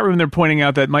in the chat room. They're pointing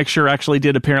out that Mike Schur actually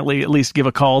did apparently at least give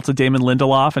a call to Damon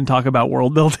Lindelof and talk about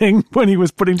world building when he was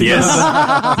putting together.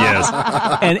 Yes.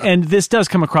 And this does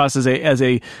come across as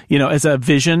a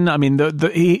vision. I mean,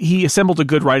 he assembled a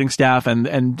good writing staff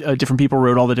and different people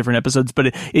wrote all the different episodes,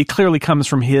 but it clearly comes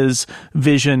from his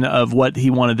vision of what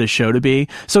he wanted this show to be.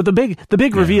 So the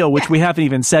big reveal, which we haven't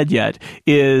even said yet,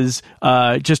 is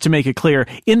just to make it clear,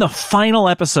 in the final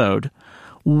episode,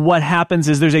 what happens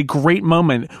is there's a great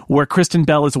moment where Kristen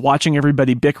Bell is watching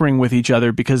everybody bickering with each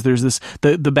other because there's this,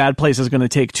 the bad place is going to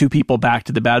take two people back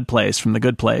to the bad place from the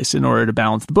good place in order to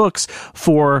balance the books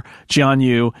for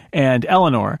Jianyu and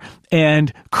Eleanor.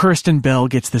 And Kristen Bell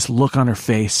gets this look on her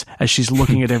face as she's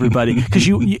looking at everybody. Because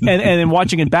and in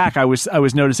watching it back, I was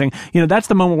noticing, that's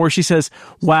the moment where she says,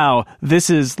 "Wow, this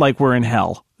is like we're in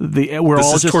hell.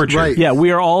 This is torture." Right. Yeah,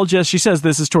 we are all just. She says,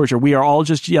 "This is torture. We are all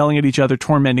just yelling at each other,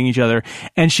 tormenting each other."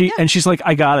 And she's like,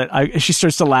 "I got it." She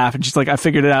starts to laugh, and she's like, "I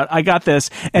figured it out. I got this."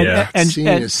 And scene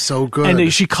is so good.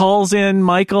 And she calls in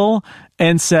Michael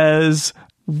and says,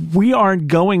 "We aren't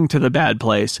going to the bad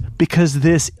place because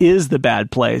this is the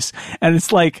bad place." And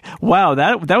it's like, wow,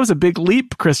 that was a big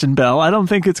leap, Kristen Bell. I don't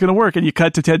think it's going to work. And you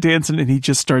cut to Ted Danson and he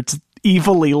just starts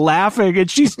evilly laughing, and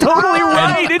she's totally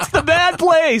right. It's the bad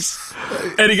place.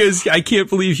 And he goes, "I can't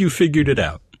believe you figured it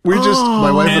out."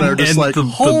 My wife and I are just like,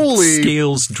 holy. The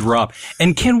scales drop.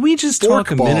 And can we just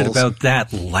talk a minute about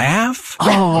that laugh?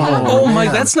 Oh my,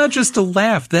 that's not just a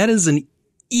laugh. That is an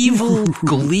evil,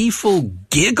 gleeful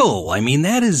giggle. I mean,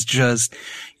 that is just,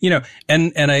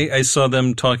 and I saw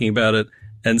them talking about it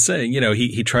and saying,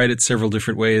 he tried it several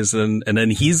different ways. And then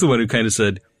he's the one who kind of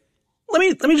said, let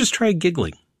me just try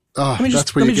giggling. Oh,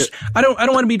 that's where you get. I don't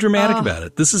want to be dramatic about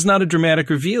it. This is not a dramatic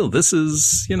reveal. This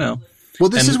is, Well,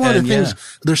 this is one of the things,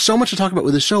 there's so much to talk about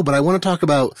with this show, but I want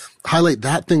to highlight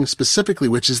that thing specifically,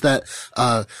 which is that,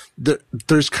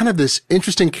 there's kind of this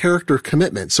interesting character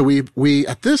commitment. So we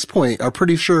at this point are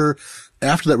pretty sure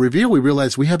after that reveal, we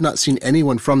realize we have not seen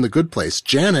anyone from the good place.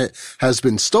 Janet has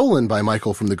been stolen by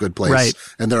Michael from the good place. Right.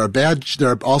 And there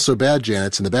are also bad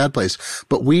Janets in the bad place,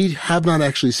 but we have not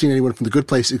actually seen anyone from the good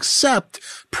place except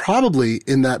probably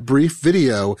in that brief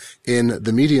video in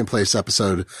the medium place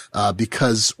episode,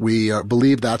 because we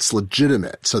believe that's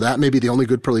legitimate. So that may be the only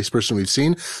good police person we've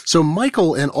seen. So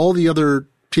Michael and all the other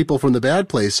people from the bad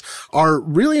place are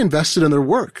really invested in their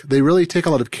work. They really take a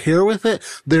lot of care with it.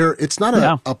 It's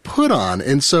not a put on.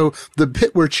 And so the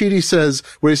bit where he says,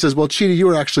 well, Chidi, you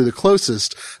were actually the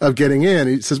closest of getting in.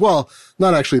 He says, well,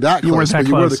 not actually that close, but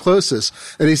you were the closest.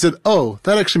 And he said, oh,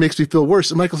 that actually makes me feel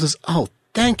worse. And Michael says, oh,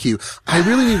 thank you. I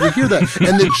really need to hear that.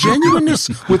 And the genuineness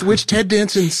with which Ted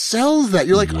Danson sells that,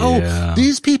 you're like, oh,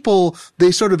 these people,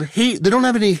 they sort of hate, they don't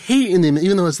have any hate in them,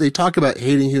 even though as they talk about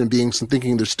hating human beings and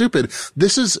thinking they're stupid,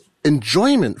 this is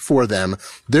enjoyment for them.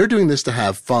 They're doing this to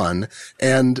have fun.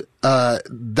 And,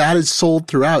 that is sold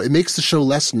throughout. It makes the show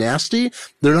less nasty.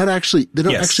 They don't actually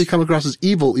come across as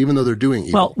evil, even though they're doing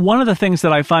evil. Well, one of the things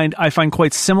that I find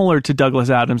quite similar to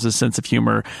Douglas Adams' sense of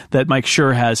humor that Mike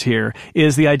Schur has here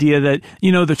is the idea that,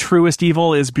 the truest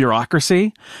evil is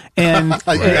bureaucracy and, it's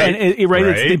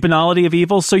the banality of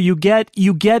evil. So you get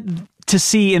to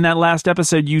see in that last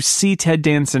episode, you see Ted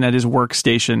Danson at his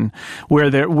workstation where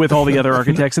they're with all the other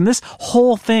architects. And this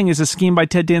whole thing is a scheme by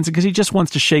Ted Danson because he just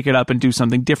wants to shake it up and do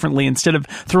something differently. Instead of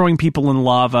throwing people in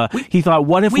lava, he thought,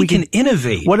 what if we can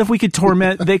innovate? What if we could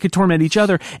they could torment each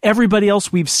other? Everybody else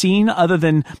we've seen other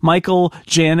than Michael,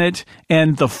 Janet,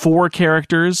 and the four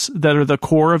characters that are the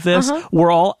core of this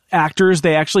were all actors.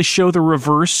 They actually show the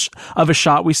reverse of a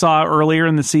shot we saw earlier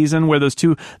in the season where those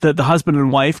two, the husband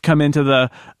and wife come into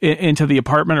the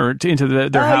apartment or into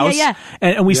their house. Yeah.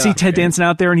 And we see Ted Danson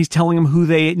out there and he's telling them who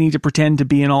they need to pretend to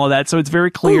be and all of that. So it's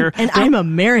very clear. Ooh, and I'm a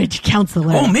marriage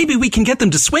counselor. Oh, maybe we can get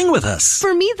them to swing with us.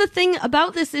 For me, the thing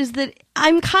about this is that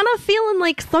I'm kind of feeling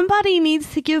like somebody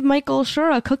needs to give Michael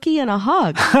Schur a cookie and a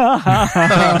hug.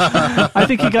 I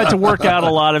think he got to work out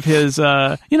a lot of his,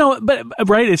 but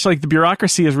right, it's like the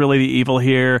bureaucracy is really the evil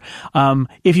here.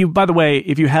 By the way,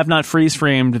 if you have not freeze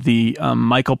framed the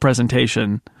Michael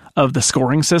presentation of the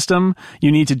scoring system,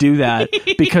 you need to do that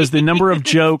because the number of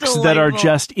jokes that are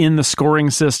just in the scoring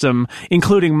system,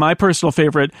 including my personal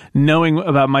favorite, knowing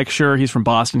about Mike Schur, he's from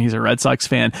Boston, he's a Red Sox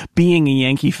fan. Being a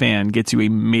Yankee fan gets you a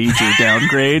major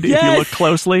downgrade if you look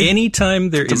closely. Anytime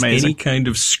there is amazing. any kind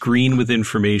of screen with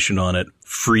information on it,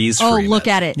 freeze frame. Oh, look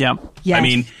at it. Yeah. Yes. I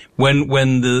mean,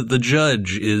 when the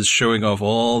judge is showing off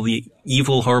all the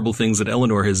evil, horrible things that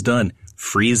Eleanor has done,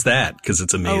 freeze that because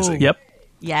it's amazing. Yep.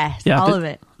 Yes, Yeah, all of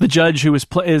it. The judge who is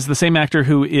the same actor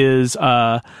who is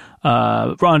Andre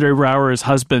Brower's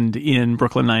husband in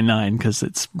Brooklyn Nine-Nine because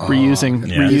it's reusing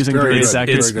various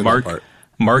actors. It's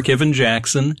Mark Evan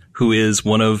Jackson, who is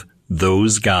one of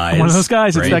those guys. One of those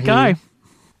guys. Right? It's that guy.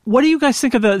 What do you guys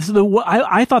think of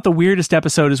I thought the weirdest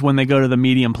episode is when they go to the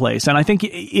medium place, and I think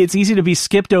it's easy to be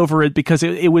skipped over it because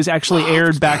it was actually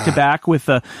aired back to back with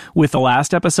the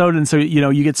last episode, and so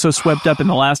you get so swept up in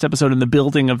the last episode in the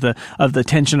building of the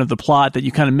tension of the plot that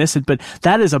you kind of miss it. But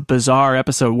that is a bizarre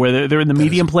episode where they're in the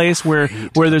medium place where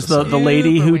there's the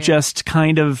lady who just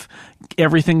kind of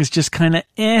everything's just kind of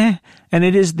and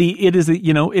it is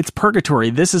it's purgatory.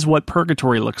 This is what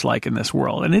purgatory looks like in this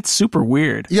world, and it's super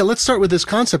weird. Yeah, let's start with this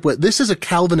concept. This is a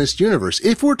Calvinist universe.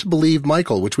 If we're to believe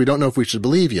Michael, which we don't know if we should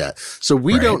believe yet, so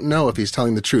we don't know if he's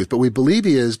telling the truth, but we believe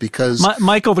he is because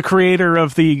Michael, the creator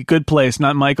of The Good Place,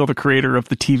 not Michael, the creator of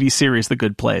the TV series The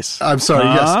Good Place. I'm sorry.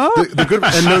 Yes, the good.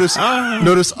 And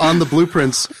notice on the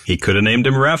blueprints, he could have named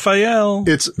him Raphael.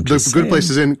 It's the Good Place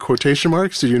is in quotation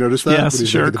marks. Did you notice that? Yes,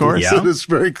 sure, of course. Yeah. It's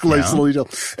very nice little detail.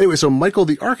 Anyway, so Michael,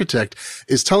 the architect,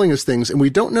 is telling us things, and we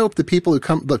don't know if the people who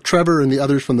come, like Trevor and the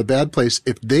others from the bad place,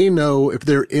 if they know, if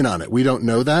they're in on it. We don't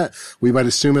know that. We might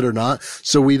assume it or not.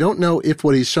 So we don't know if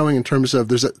what he's showing in terms of,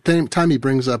 there's a time he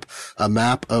brings up a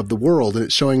map of the world, and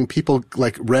it's showing people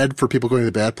like red for people going to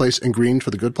the bad place and green for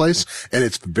the good place, and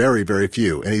it's very, very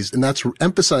few. And that's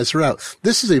emphasized throughout.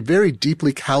 This is a very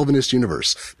deeply Calvinist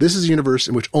universe. This is a universe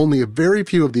in which only a very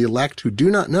few of the elect who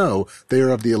do not know they are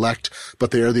of the elect,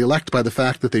 but they are the elect by the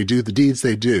fact that they do the deeds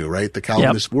they do, right? The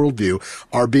Calvinist worldview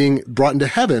are being brought into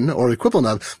heaven or the equivalent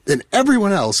of, and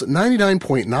everyone else,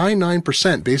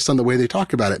 99.99% based on the way they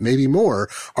talk about it, maybe more,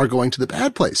 are going to the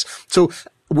bad place. So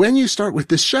when you start with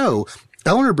this show,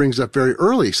 Eleanor brings up very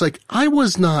early, it's like, I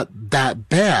was not that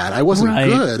bad. I wasn't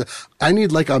good. I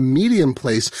need like a medium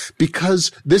place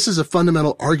because this is a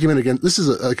fundamental argument against, this is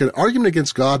like an argument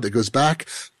against God that goes back,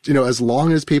 as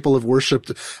long as people have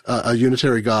worshipped a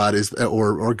unitary God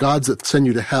or gods that send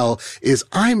you to hell, is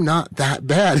I'm not that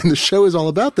bad. And the show is all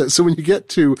about that. So when you get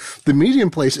to the medium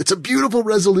place, it's a beautiful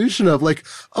resolution of like,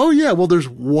 oh yeah, well, there's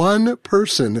one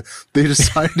person they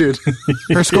decided.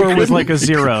 Her score was like a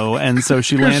 0. And so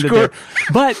she landed there.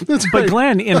 But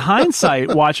Glenn, in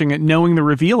hindsight, watching it, knowing the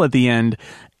reveal at the end,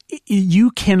 you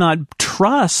cannot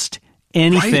trust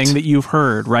anything that you've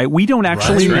heard, right? We don't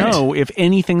actually know if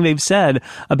anything they've said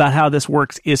about how this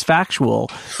works is factual.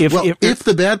 If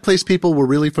the bad place people were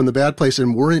really from the bad place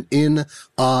and weren't in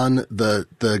on the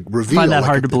reveal. I find that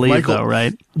hard to believe, though,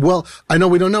 right? Well, I know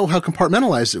we don't know how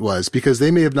compartmentalized it was because they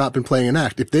may have not been playing an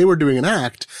act. If they were doing an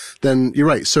act, then you're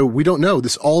right. So we don't know.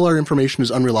 All our information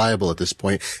is unreliable at this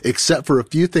point, except for a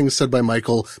few things said by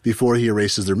Michael before he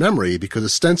erases their memory, because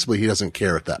ostensibly he doesn't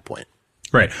care at that point.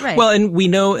 Right. Well, and we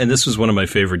know, and this was one of my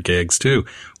favorite gags too,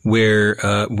 where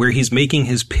he's making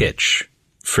his pitch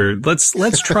for,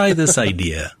 let's try this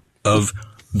idea of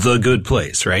the good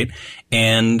place, right?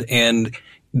 And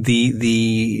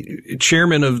the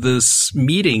chairman of this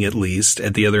meeting, at least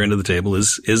at the other end of the table,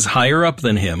 is higher up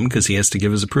than him because he has to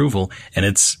give his approval, and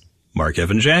it's Mark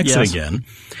Evan Jackson again.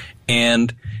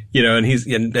 And,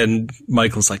 and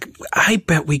Michael's like, I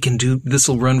bet we can do,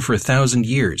 this'll run for 1,000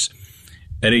 years.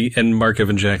 And Mark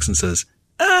Evan Jackson says,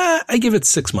 I give it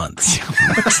 6 months.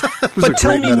 But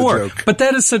tell me more. Joke. But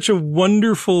that is such a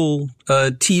wonderful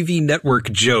TV network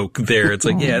joke there. It's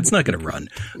like, yeah, it's not going to run.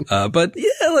 But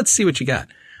yeah, let's see what you got.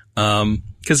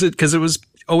 Because it was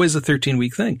always a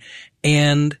 13-week thing.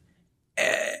 And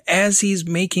as he's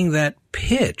making that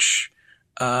pitch,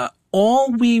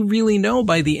 all we really know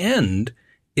by the end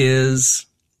is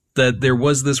that there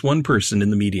was this one person in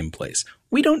the medium place.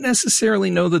 We don't necessarily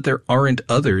know that there aren't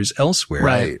others elsewhere.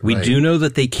 Right. We do know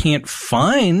that they can't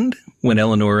find when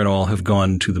Eleanor and all have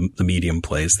gone to the medium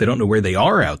place. They don't know where they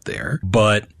are out there,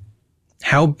 but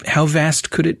how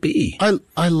vast could it be?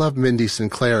 I love Mindy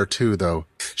Sinclair too, though.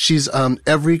 She's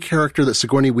every character that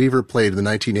Sigourney Weaver played in the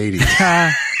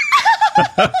 1980s.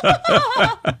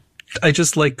 I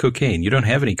just like cocaine. You don't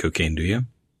have any cocaine, do you?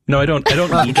 No, I don't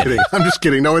I'm need kidding. any. I'm just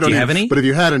kidding. No, I don't. Do you have any? But if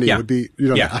you had any, it would be.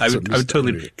 I would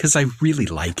totally, because I really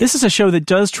like it. This is a show that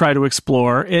does try to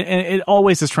explore, and it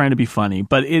always is trying to be funny,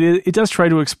 but it does try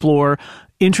to explore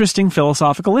interesting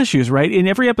philosophical issues, right? In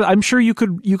every episode, I'm sure you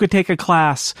could take a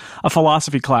class, a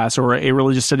philosophy class or a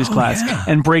religious studies class,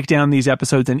 and break down these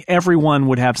episodes, and everyone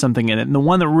would have something in it. And the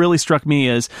one that really struck me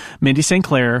is Mindy St.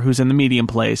 Clair, who's in the medium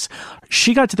place.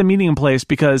 She got to the medium place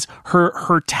because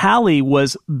her tally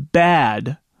was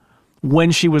bad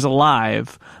when she was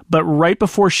alive, but right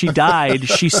before she died,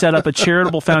 she set up a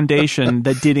charitable foundation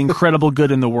that did incredible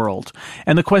good in the world.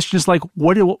 And the question is like,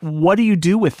 what do you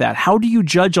do with that? How do you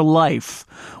judge a life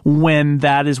when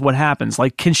that is what happens?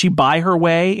 Like, can she buy her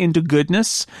way into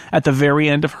goodness at the very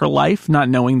end of her life, not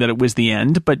knowing that it was the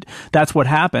end, but that's what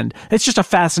happened? It's just a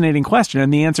fascinating question.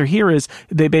 And the answer here is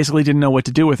they basically didn't know what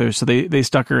to do with her. So they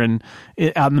stuck her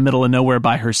out in the middle of nowhere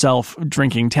by herself,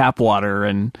 drinking tap water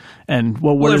and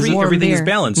everything is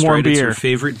balanced, warm right? beer. It's her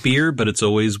favorite beer, but it's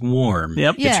always warm.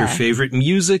 Yep. It's her Yeah. favorite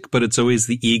music, but it's always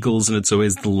the Eagles and it's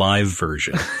always the live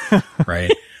version,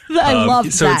 right? I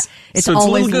love so that. It's a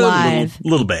always little good, live.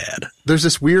 little bad. There's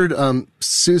this weird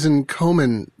Susan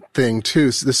Komen thing too.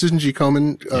 The Susan G.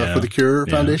 Komen for the Cure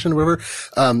Foundation or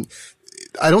whatever.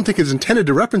 I don't think it's intended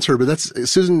to reference her, but that's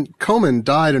Susan Komen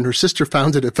died and her sister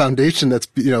founded a foundation that's,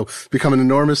 become an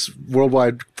enormous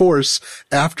worldwide force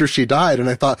after she died. And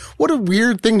I thought, what a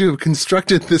weird thing to have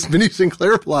constructed this Minnie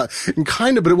Sinclair plot. And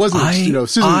but it wasn't,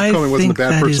 Susan Komen wasn't a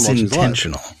bad person while she was alive.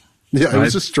 Intentional. Yeah, it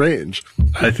was just strange.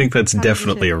 I think that's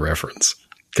definitely a reference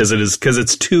because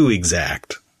it's too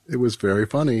exact. It was very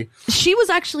funny. She was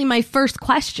actually my first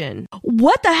question.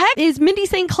 What the heck is Mindy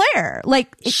St. Clair?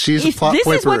 Like, She's a if plot this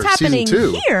point is what's for happening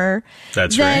season 2. here,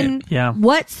 That's then right. Yeah.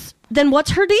 what's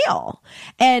her deal?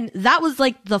 And that was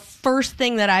like the first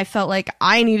thing that I felt like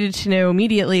I needed to know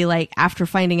immediately, like after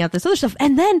finding out this other stuff.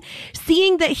 And then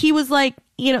seeing that he was like,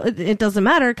 it doesn't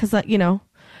matter because,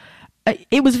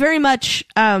 it was very much,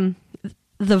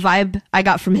 the vibe I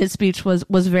got from his speech was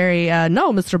very,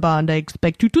 no, Mr. Bond, I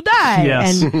expect you to die.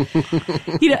 Yes. And,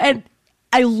 and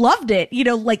I loved it,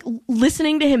 like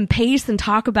listening to him pace and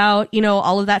talk about,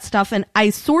 all of that stuff. And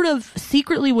I sort of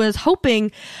secretly was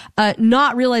hoping,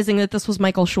 not realizing that this was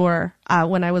Michael Schur,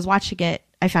 when I was watching it.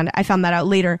 I found that out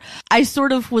later. I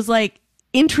sort of was like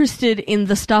interested in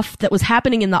the stuff that was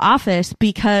happening in the office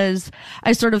because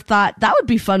I sort of thought that would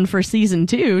be fun for season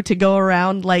 2 to go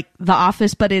around like the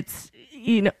office, but it's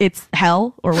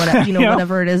hell or whatever,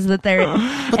 whatever it is that they're.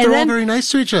 But they're all very nice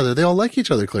to each other. They all like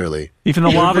each other, clearly. Even the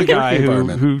lava guy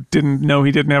environment. who didn't know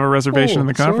he didn't have a reservation in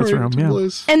the conference room. Yeah.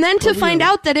 And then to find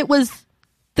out that it was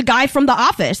the guy from the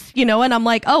office, and I'm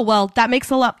like, oh, well, that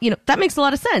makes a lot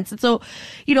of sense. And so,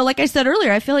 like I said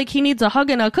earlier, I feel like he needs a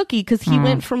hug and a cookie because he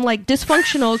went from like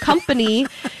dysfunctional company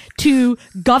to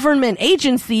government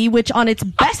agency, which on its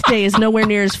best day is nowhere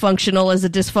near as functional as a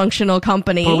dysfunctional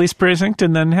company. Police precinct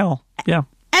and then hell. Yeah.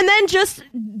 And then just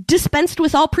dispensed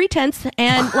with all pretense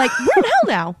and like, we're in hell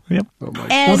now. Yep.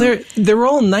 Well, they're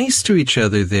all nice to each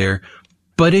other there,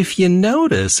 but if you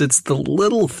notice, it's the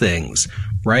little things,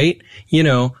 right?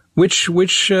 Which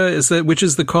is that? Which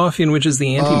is the coffee and which is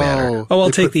the antimatter?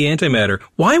 I'll take the antimatter.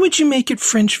 Why would you make it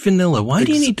French vanilla? Why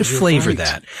do you need to flavor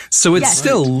that? So it's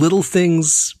still little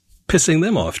things pissing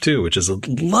them off too, which is a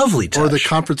lovely touch. Or the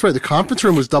conference, right? The conference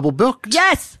room was double booked.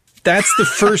 Yes. That's the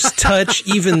first touch.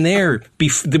 Even there,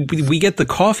 we get the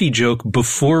coffee joke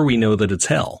before we know that it's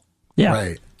hell. Yeah.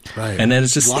 Right. Right. And then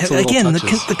it's just, Lots of again, little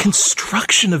touches. the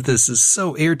construction of this is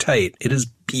so airtight. It is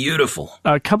beautiful.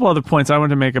 A couple other points I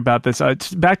wanted to make about this.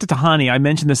 Back to Tahani, I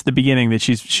mentioned this at the beginning that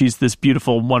she's this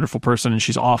beautiful, wonderful person and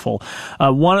she's awful.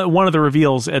 One of the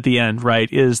reveals at the end,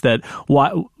 right, is that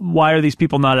why are these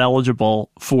people not eligible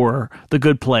for the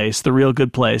good place, the real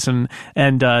good place? And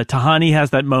Tahani has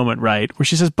that moment, right, where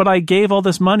she says, "But I gave all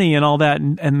this money and all that,"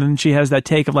 and then she has that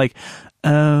take of like,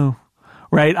 "Oh."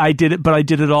 Right, I did it, but I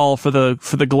did it all for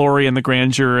the glory and the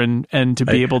grandeur and to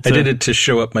be able to. I did it to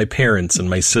show up my parents and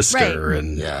my sister, Right.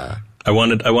 and I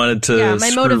wanted to my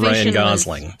screw motivation Ryan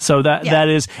Gosling. So that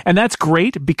is, and that's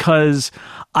great because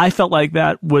I felt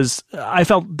that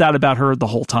about her the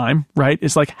whole time, right?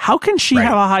 It's like, how can she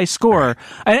have a high score?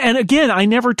 And again, I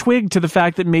never twigged to the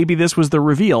fact that maybe this was the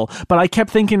reveal, but I kept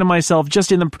thinking to myself,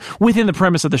 just within the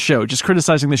premise of the show, just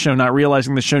criticizing the show, not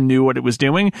realizing the show knew what it was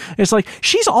doing. It's like,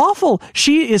 she's awful.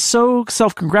 She is so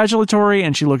self-congratulatory,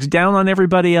 and she looks down on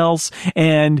everybody else.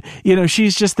 And,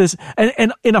 she's just this,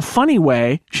 and in a funny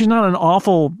way, she's not an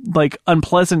awful, like,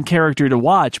 unpleasant character to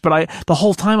watch, but the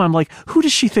whole time I'm like, who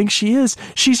does she think she is?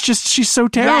 She's so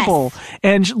terrible. Yes.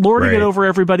 And lording it over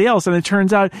everybody else. And it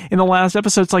turns out in the last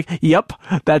episode, it's like, yep,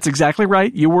 that's exactly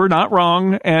right. You were not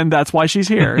wrong. And that's why she's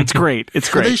here. It's great. It's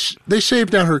great. Well, they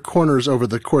shaved down her corners over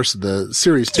the course of the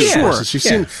series too. Sure. So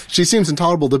she seems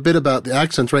intolerable. The bit about the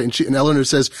accents, right? And Eleanor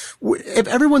says, if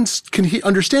everyone can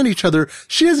understand each other,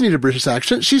 she doesn't need a British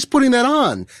accent. She's putting that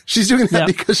on. She's doing that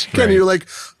because she can. And you're like,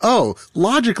 oh,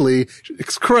 logically,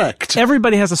 it's correct.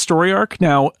 Everybody has a story arc.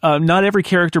 Now, not every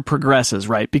character progresses,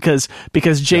 right? Because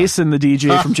Jason, the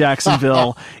DJ from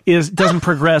Jacksonville, doesn't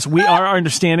progress. Our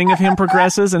understanding of him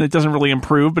progresses, and it doesn't really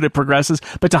improve, but it progresses.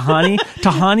 But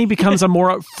Tahani becomes a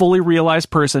more fully realized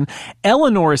person.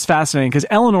 Eleanor is fascinating because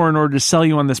Eleanor, in order to sell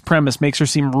you on this premise, makes her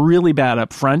seem really bad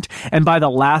up front. And by the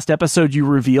last episode, you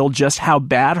reveal just how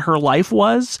bad her life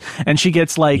was, and she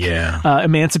gets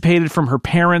emancipated from her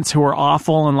parents who are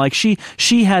awful, and like she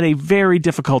had a very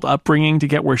difficult upbringing to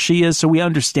get where she is. So we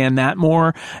understand that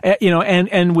more,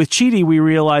 and with Chidi, we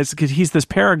realize because he's this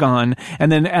paragon,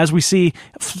 and then as we see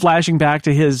flashing back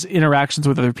to his interactions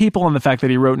with other people and the fact that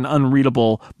he wrote an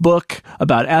unreadable book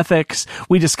about ethics,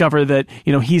 we discover that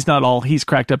he's not all he's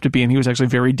cracked up to be, and he was actually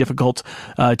very difficult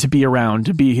to be around,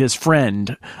 to be his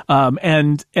friend,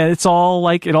 and it's all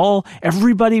like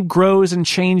everybody grows and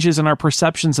changes, and our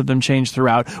perceptions of them change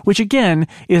throughout, which again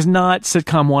is not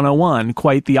sitcom 101,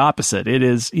 quite the opposite. It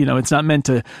is, it's not meant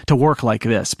to work like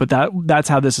this, but that's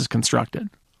how this is constructed.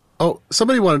 Oh,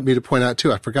 somebody wanted me to point out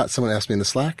too, I forgot, someone asked me in the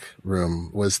Slack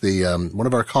room, was the one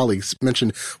of our colleagues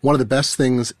mentioned one of the best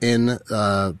things in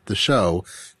the show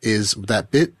is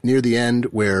that bit near the end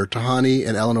where Tahani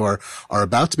and Eleanor are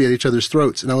about to be at each other's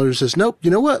throats, and Eleanor says, nope, you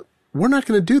know what? We're not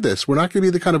going to do this. We're not going to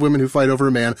be the kind of women who fight over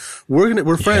a man.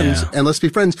 We're friends, and let's be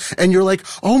friends. And you're like,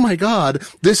 oh my God,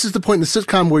 this is the point in the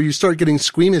sitcom where you start getting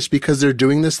squeamish because they're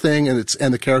doing this thing and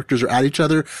the characters are at each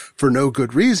other for no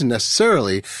good reason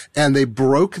necessarily. And they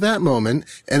broke that moment,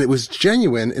 and it was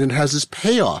genuine, and it has this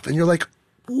payoff. And you're like,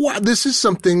 wow, this is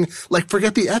something like,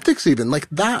 forget the ethics even. Like,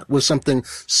 that was something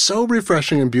so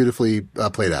refreshing and beautifully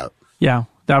played out. Yeah.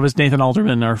 That was Nathan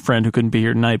Alderman, our friend who couldn't be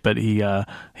here tonight, but he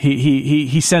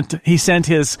sent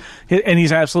his, and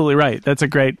he's absolutely right. That's a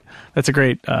great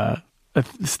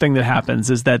thing that happens,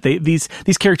 is that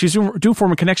these characters do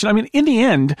form a connection. I mean, in the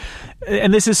end,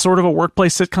 and this is sort of a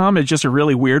workplace sitcom, it's just a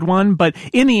really weird one, but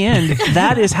in the end,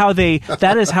 that is how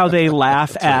they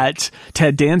laugh at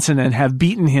Ted Danson and have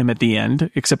beaten him at the end,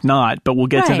 except not, but we'll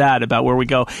get to that about where we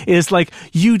go. Is like,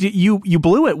 you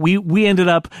blew it. We ended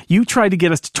up, you tried to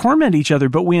get us to torment each other,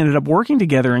 but we ended up working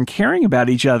together and caring about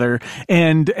each other,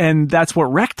 and that's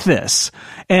what wrecked this.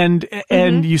 And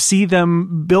you see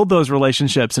them build those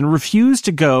relationships and refuse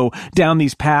to go down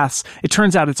these paths. It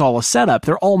turns out it's all a setup.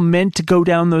 They're all meant to go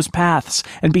down those paths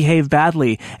and behave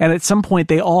badly. And at some point,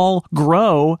 they all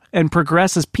grow and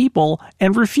progress as people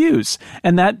and refuse.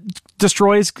 And that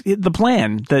destroys the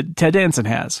plan that Ted Danson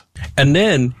has. And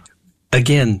then,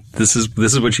 again, this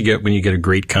is what you get when you get a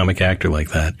great comic actor like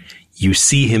that. You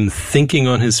see him thinking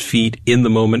on his feet in the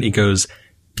moment. He goes,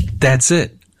 that's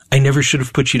it. I never should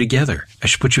have put you together. I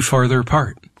should put you farther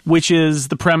apart. Which is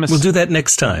the premise. We'll do that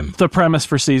next time. The premise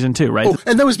for season 2, right? Oh,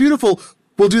 and that was beautiful.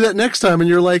 We'll do that next time. And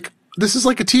you're like, this is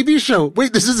like a TV show.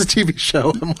 Wait, this is a TV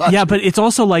show. Yeah, but it's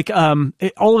also like,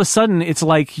 all of a sudden, it's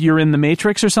like you're in the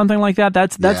Matrix or something like that.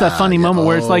 That's that funny moment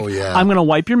where it's like, I'm going to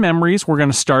wipe your memories. We're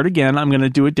going to start again. I'm going to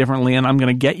do it differently, and I'm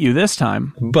going to get you this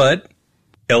time. But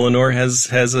Eleanor has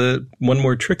one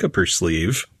more trick up her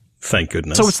sleeve. Thank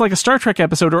goodness. So it's like a Star Trek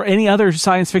episode or any other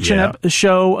science fiction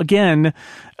show. Again,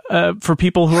 for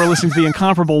people who are listening to The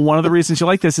Incomparable, one of the reasons you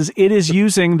like this is it is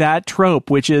using that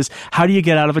trope, which is, how do you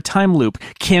get out of a time loop?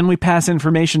 Can we pass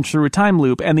information through a time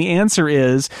loop? And the answer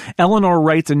is, Eleanor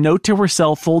writes a note to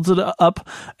herself, folds it up,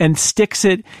 and sticks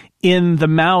it in the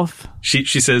mouth. She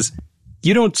says,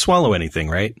 you don't swallow anything,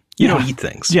 right? You don't eat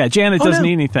things. Yeah, Janet doesn't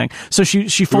eat anything. So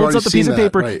she folds up the piece of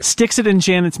paper, sticks it in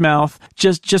Janet's mouth,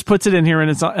 just puts it in here, and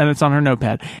it's on her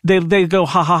notepad. They go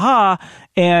ha ha ha,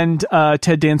 and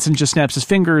Ted Danson just snaps his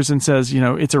fingers and says,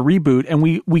 it's a reboot, and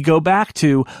we go back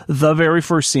to the very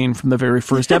first scene from the very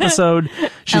first episode.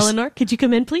 Eleanor, could you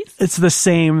come in, please? It's the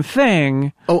same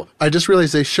thing. Oh, I just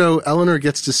realized they show Eleanor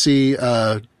gets to see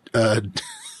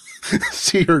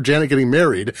see her Janet getting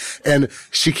married, and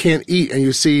she can't eat, and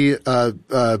you see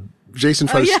Jason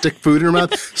try to stick food in her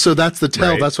mouth. So that's the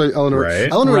tell. Right. That's why Eleanor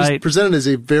is presented as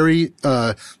a very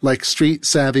like street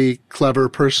savvy, clever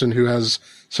person who has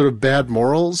sort of bad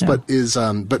morals, but is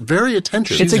but very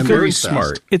attentive. She's and very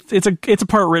smart. It's a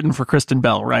part written for Kristen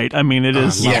Bell, right? I mean, it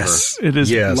is. It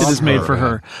is made for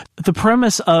her. The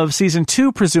premise of season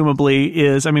 2, presumably,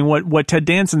 is, I mean, what Ted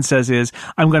Danson says is,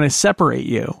 I'm going to separate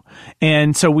you,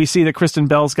 and so we see that Kristen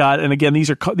Bell's got, and again,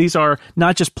 these are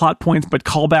not just plot points, but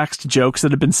callbacks to jokes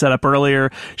that have been set up earlier.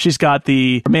 She's got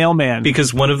the mailman,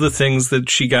 because one of the things that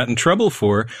she got in trouble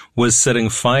for was setting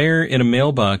fire in a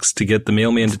mailbox to get the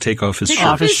mailman to take off his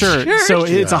shirt. So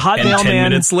it's a hot and mailman 10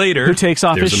 minutes later, who takes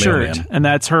off his shirt, and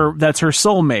that's her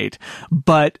soulmate.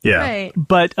 But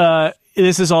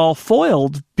this is all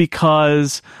foiled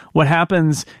because what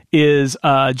happens is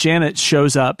Janet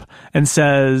shows up and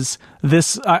says,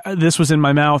 "This was in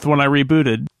my mouth when I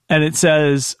rebooted." And it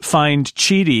says, "Find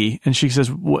Cheaty," and she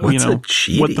says, "What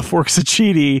the fork's a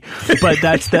Cheaty?" But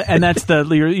that's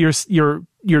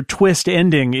your twist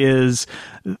ending is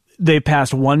they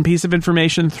passed one piece of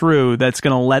information through that's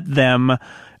going to let them.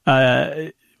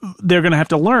 They're going to have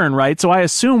to learn, right? So I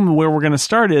assume where we're going to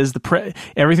start is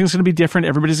everything's going to be different.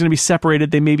 Everybody's going to be separated.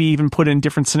 They maybe even put in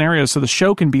different scenarios so the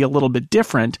show can be a little bit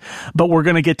different. But we're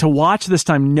going to get to watch this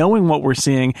time knowing what we're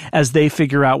seeing as they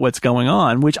figure out what's going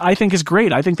on, which I think is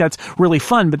great. I think that's really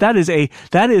fun. But that is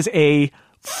a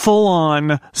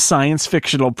full-on science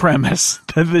fictional premise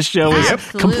that the show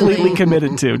is completely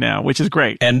committed to now, which is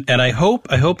great. And I hope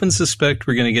and suspect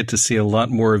we're going to get to see a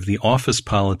lot more of the office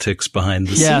politics behind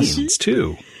the scenes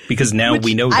too, because now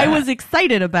we know that. I was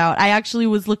excited about. I actually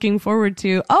was looking forward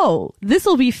to, this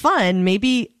will be fun.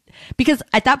 Maybe because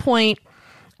at that point,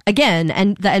 again,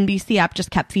 and the NBC app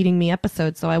just kept feeding me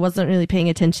episodes, so I wasn't really paying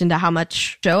attention to how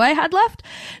much show I had left.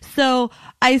 So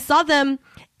I saw them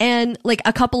and like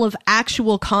a couple of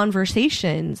actual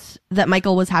conversations that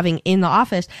Michael was having in the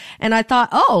office. And I thought,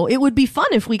 it would be fun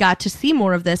if we got to see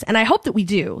more of this. And I hope that we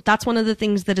do. That's one of the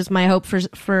things that is my hope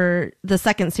for the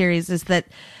second series, is that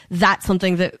that's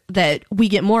something that we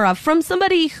get more of from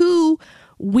somebody who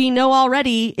we know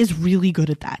already is really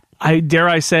good at that. Dare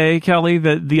I say, Kelly,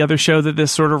 that the other show that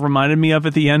this sort of reminded me of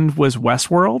at the end was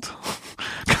Westworld.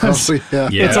 Because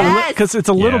it's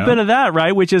a little bit of that,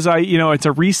 right? Which is, it's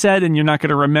a reset and you're not going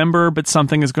to remember, but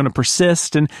something is going to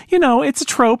persist. And, it's a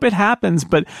trope. It happens.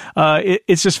 But I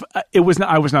was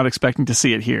not expecting to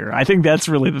see it here. I think that's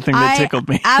really the thing that tickled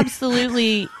me.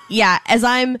 Absolutely. Yeah. As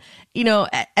I'm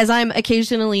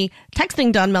occasionally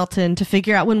texting Don Melton to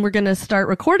figure out when we're going to start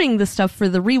recording this stuff for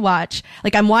the rewatch,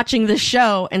 like I'm watching this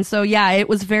show. And so, it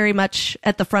was very much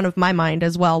at the front of my mind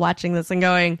as well, watching this and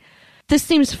going, this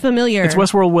seems familiar. It's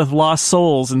Westworld with lost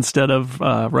souls instead of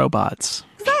robots.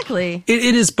 Exactly.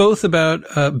 It is both about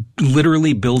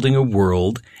literally building a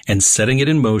world and setting it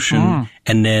in motion,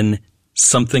 and then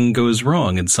something goes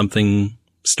wrong and something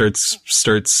starts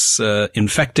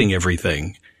infecting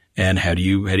everything. And how do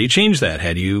you change that?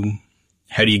 How do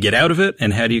you get out of it,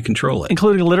 and how do you control it?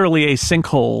 Including literally a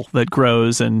sinkhole that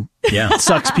grows and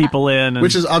sucks people in.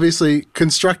 Which is obviously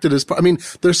constructed as I mean,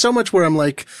 there's so much where I'm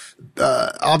like,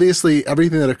 obviously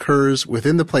everything that occurs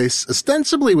within the place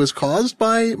ostensibly was caused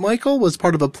by Michael, was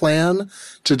part of a plan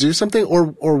to do something,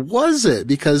 or was it?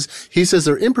 Because he says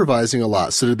they're improvising a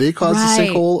lot. So did they cause the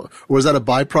sinkhole, or was that a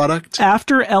byproduct?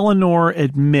 After Eleanor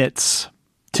admits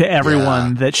to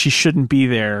everyone that she shouldn't be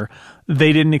there,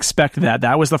 they didn't expect that.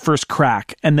 That was the first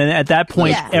crack. And then at that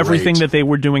point, everything that they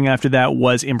were doing after that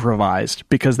was improvised,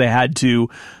 because they had to,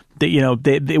 they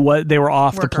were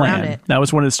off the plan. That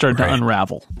was when it started to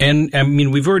unravel. And I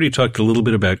mean, we've already talked a little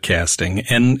bit about casting,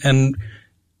 and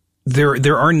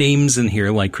there are names in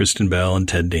here like Kristen Bell and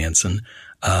Ted Danson.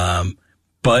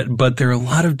 But there are a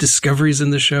lot of discoveries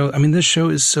in the show. I mean, this show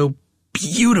is so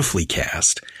beautifully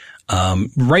cast.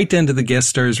 Right down to the guest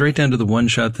stars, right down to the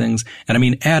one-shot things. And I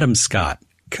mean, Adam Scott,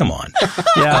 come on.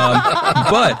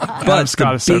 But Adam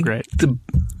Scott is so great.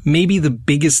 Maybe the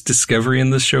biggest discovery in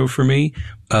this show for me,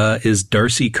 is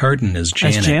Darcy Carden as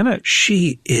Janet.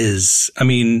 She is, I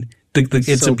mean,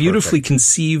 it's so a beautifully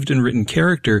conceived and written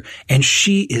character, and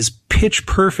she is pitch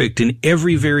perfect in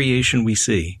every variation we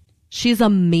see. She's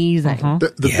amazing.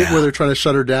 The bit where they're trying to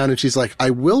shut her down, and she's like, I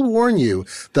will warn you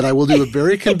that I will do a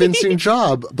very convincing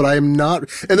job, but I am not.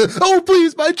 And then,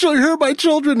 please, my children, here are my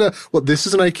children. Well, this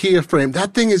is an IKEA frame.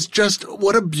 That thing is just,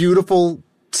 what a beautiful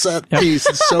set piece.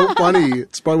 It's so funny.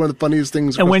 It's probably one of the funniest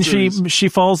things. And when she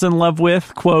falls in love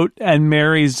with, quote, and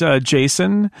marries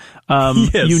Jason,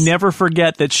 you never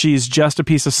forget that she's just a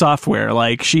piece of software.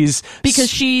 Like, because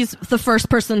she's the first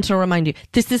person to remind you,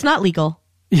 this is not legal.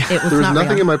 it was There was not nothing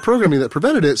real. in my programming that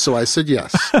prevented it, so I said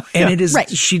yes. And it is, Right.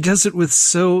 she does it with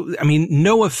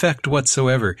no effect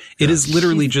whatsoever. It is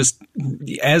literally just,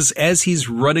 as he's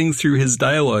running through his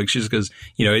dialogue, she just goes,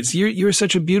 you're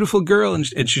such a beautiful girl. And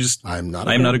she just, I'm not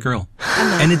a girl.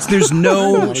 And there's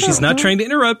no, she's not trying to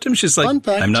interrupt him. She's like, Fun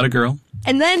fact. I'm not a girl.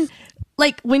 And then,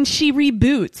 like, when she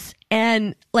reboots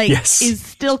and, like, Yes. is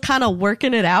still kind of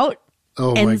working it out.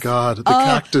 Oh And- my God. The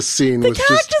cactus scene was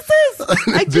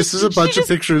Cactuses! this is a bunch of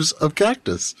pictures of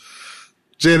cactus.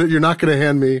 Janet, you're not going to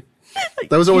hand me.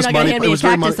 That was almost You're not gonna Monty. hand me It a was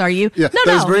very cactus, Mon- are you? Yeah, No,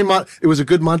 that was no. very. It was a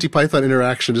good Monty Python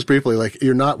interaction. Just briefly, like,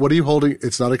 you're not. What are you holding?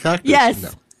 It's not a cactus. Yes. No,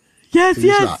 Yes, he's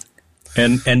yes. not.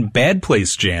 And Bad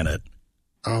Place Janet.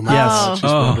 Oh my Yes. God. she's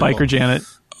Oh, wonderful. Biker Janet.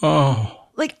 Oh.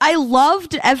 Like, I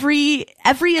loved every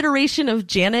iteration of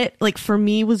Janet. Like, for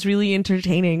me, was really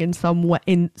entertaining in some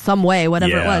way,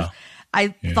 whatever it was. I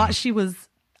thought she was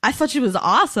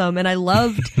awesome, and I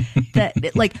loved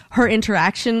that, like, her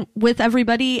interaction with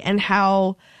everybody and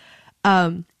how,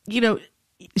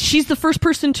 she's the first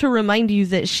person to remind you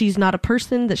that she's not a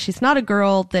person, that she's not a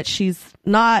girl, that she's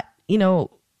not,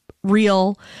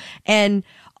 real, and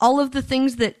all of the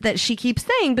things that she keeps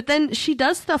saying. But then she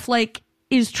does stuff like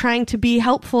is trying to be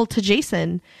helpful to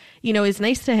Jason, is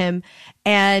nice to him.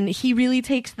 And he really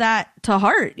takes that to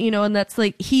heart, and that's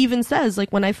like, he even says,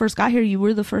 like, when I first got here, you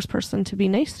were the first person to be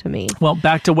nice to me. Well,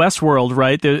 back to Westworld,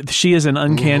 right? She is an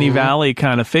uncanny valley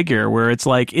kind of figure where it's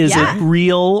like, is Yeah. it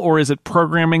real or is it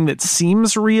programming that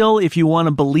seems real if you want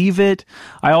to believe it?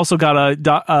 I also got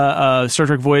a Star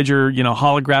Trek Voyager,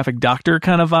 holographic doctor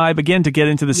kind of vibe, again, to get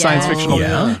into the science fictional.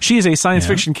 Yeah. She is a science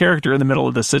fiction character in the middle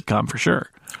of the sitcom for sure.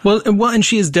 Well, and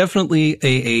she is definitely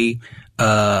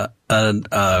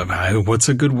what's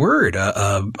a good word?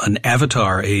 An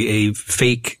avatar, a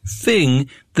fake thing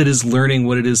that is learning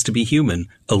what it is to be human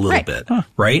a little Right. bit,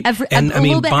 right? A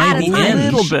little bit by at a the time. end,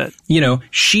 A little bit.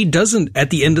 she doesn't, at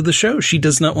the end of the show, she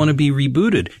does not want to be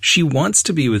rebooted. She wants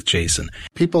to be with Jason.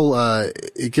 People,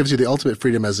 it gives you the ultimate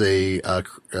freedom as a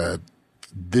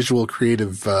visual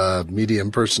creative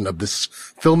medium person of this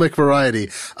filmic variety,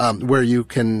 where you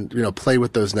can play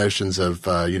with those notions of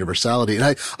universality. And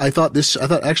I thought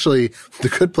actually The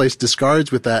Good Place discards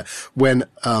with that when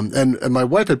and my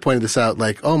wife had pointed this out,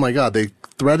 like, oh my God, they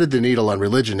threaded the needle on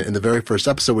religion in the very first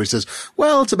episode where he says,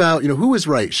 well, it's about, who is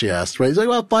right, she asked, right? He's like,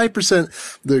 well,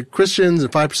 5% the Christians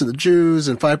and 5% the Jews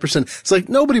and 5%. It's like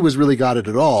nobody was really got it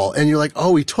at all. And you're like,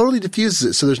 oh, he totally diffuses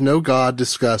it. So there's no God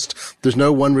discussed. There's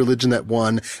no one religion that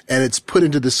won. And it's put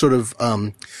into this sort of,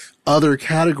 other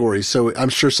categories. So I'm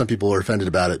sure some people are offended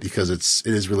about it because it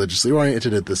is religiously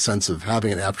oriented at the sense of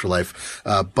having an afterlife.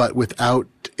 But without,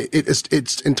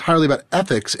 it's entirely about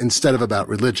ethics instead of about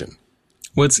religion.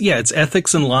 Well, it's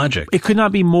ethics and logic. It could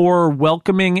not be more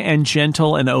welcoming and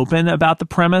gentle and open about the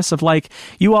premise of, like,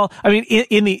 you all, I mean,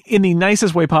 in the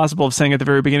nicest way possible of saying at the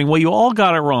very beginning, well, you all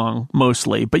got it wrong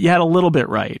mostly, but you had a little bit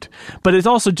right. But it's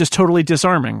also just totally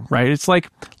disarming, right? It's like,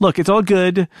 look, it's all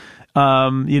good.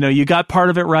 You got part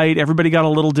of it right. Everybody got a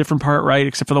little different part right,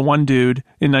 except for the one dude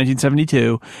in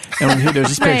 1972. And there's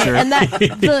this picture. Right, and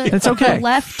It's okay. the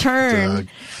left turn, Doug.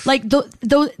 like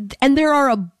and there are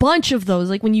a bunch of those.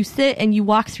 Like, when you sit and you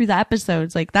walk through the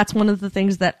episodes, like, that's one of the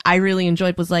things that I really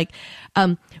enjoyed was, like,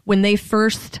 when they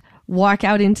first walk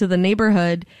out into the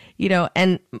neighborhood,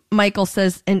 and Michael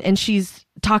says, and she's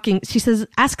talking, she says,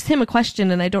 asks him a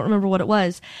question, and I don't remember what it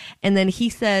was, and then he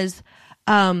says,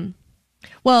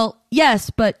 well, yes,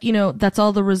 but, that's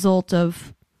all the result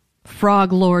of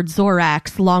Frog Lord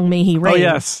Zorax, long may he reign. Oh,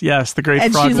 yes, the great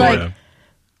And frog she's lord. like,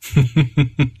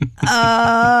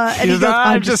 and he goes,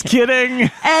 I'm just kidding.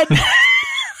 and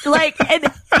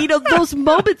those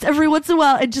moments every once in a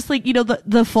while, and just like,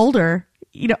 the folder,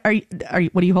 are you,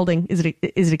 what are you holding? Is it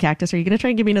a cactus? Are you going to try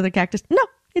and give me another cactus? No,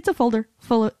 it's a folder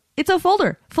full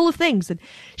of things. And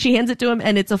she hands it to him,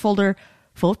 and it's a folder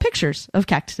full of pictures of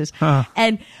cactuses.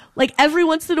 And, like, every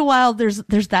once in a while, there's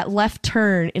that left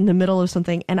turn in the middle of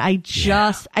something. And I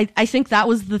think that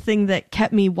was the thing that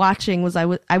kept me watching, was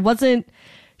I wasn't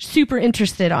super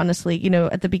interested, honestly,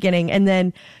 at the beginning, and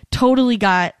then totally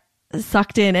got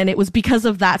sucked in. And it was because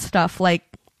of that stuff, like,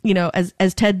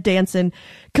 as Ted Danson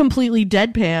completely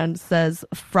deadpan says,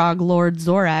 Frog Lord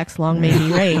Zorax, long may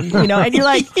he reign, and you're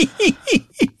like,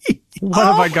 What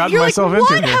have I gotten myself into?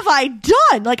 What have I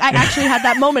done? Like, I actually had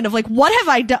that moment of, like, what have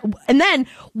I done? And then,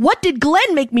 what did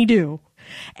Glenn make me do?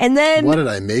 And then, What did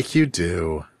I make you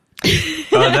do?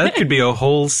 That could be a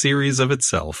whole series of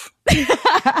itself.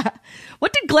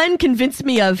 what did Glenn convince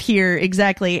me of here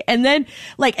exactly? And then,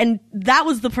 like, and that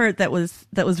was the part that was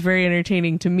very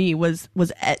entertaining to me, was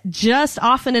just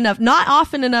often enough, not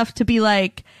often enough to be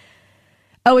like,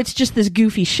 oh, it's just this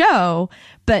goofy show,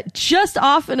 but just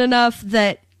often enough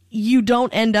that you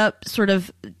don't end up sort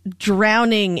of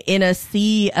drowning in a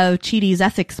sea of Chidi's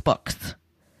ethics books.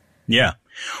 Yeah.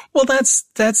 Well, that's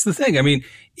the thing. I mean,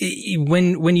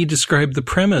 when you describe the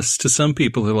premise to some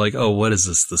people, they're like, oh, what is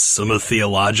this? The Summa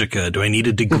Theologica? Do I need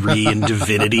a degree in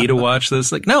divinity to watch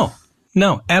this? Like, no,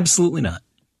 absolutely not.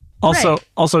 Also,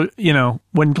 you know,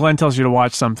 when Glenn tells you to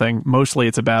watch something, mostly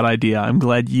it's a bad idea. I'm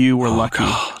glad you were lucky.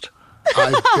 God.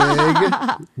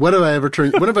 I beg. When have I ever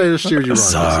steered you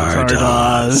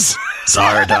wrong?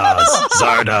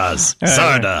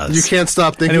 Zardoz. You can't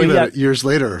stop thinking about it years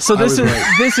later. So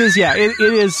it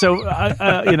is. So,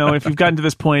 you know, if you've gotten to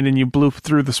this point and you blew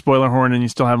through the spoiler horn and you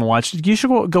still haven't watched it, you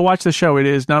should go watch the show. It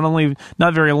is not only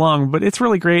not very long, but it's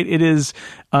really great. It is,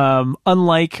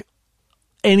 unlike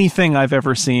anything I've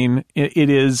ever seen. It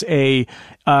is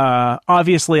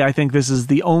obviously I think this is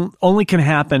the only can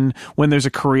happen when there's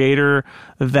a creator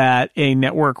that a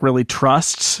network really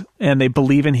trusts and they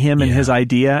believe in him and his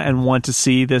idea and want to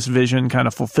see this vision kind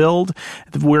of fulfilled.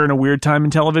 We're in a weird time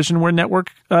in television where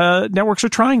networks are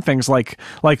trying things like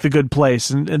The Good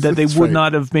Place and that they would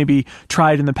not have maybe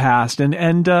tried in the past.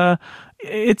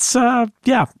 It's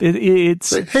it's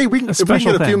hey, if we can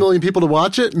get a few million people to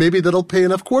watch it, maybe that'll pay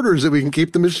enough quarters that we can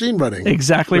keep the machine running.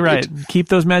 Exactly right. Keep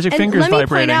those magic fingers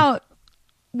vibrating. Let me point out,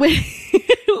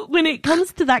 when it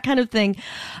comes to that kind of thing,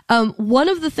 one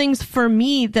of the things for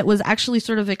me that was actually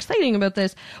sort of exciting about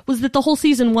this was that the whole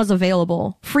season was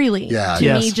available freely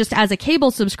to me just as a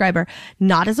cable subscriber,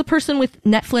 not as a person with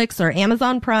Netflix or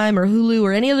Amazon Prime or Hulu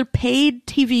or any other paid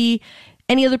TV,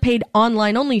 any other paid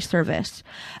online only service.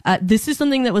 This is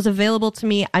something that was available to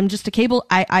me. I'm just a cable.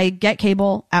 I get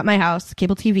cable at my house,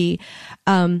 cable TV.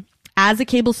 As a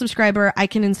cable subscriber, I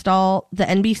can install the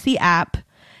NBC app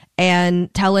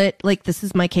and tell it like, this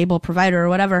is my cable provider or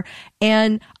whatever.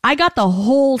 And I got the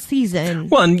whole season.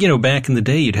 Well, and you know, back in the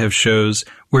day, you'd have shows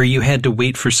where you had to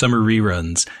wait for summer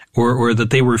reruns or that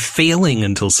they were failing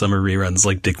until summer reruns,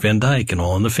 like Dick Van Dyke and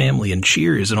All in the Family and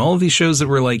Cheers and all of these shows that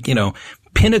were like, you know,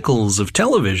 pinnacles of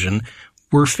television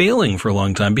were failing for a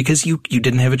long time because you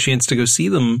didn't have a chance to go see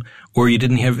them or you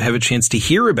didn't have a chance to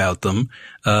hear about them.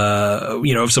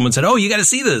 You know, if someone said, oh, you got to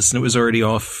see this, and it was already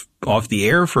off the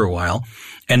air for a while.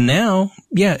 And now,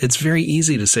 it's very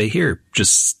easy to say, here,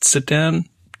 just sit down,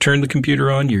 turn the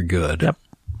computer on, you're good. Yep.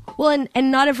 Well,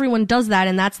 and not everyone does that.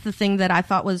 And that's the thing that I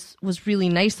thought was really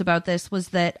nice about this was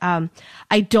that,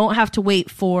 I don't have to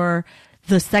wait for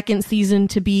the second season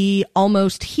to be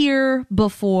almost here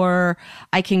before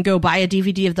I can go buy a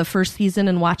DVD of the first season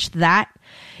and watch that.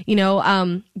 You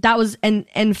know, that was, and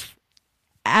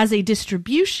as a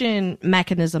distribution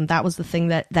mechanism, that was the thing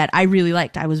that I really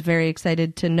liked. I was very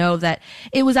excited to know that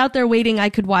it was out there waiting. I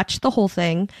could watch the whole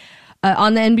thing.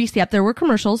 On the NBC app, there were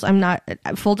commercials.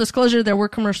 Full disclosure, there were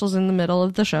commercials in the middle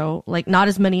of the show, like not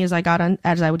as many as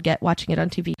I would get watching it on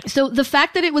TV. So the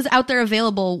fact that it was out there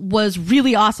available was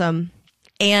really awesome.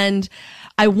 And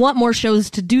I want more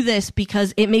shows to do this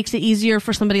because it makes it easier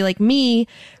for somebody like me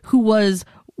who was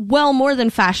well more than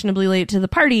fashionably late to the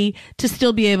party to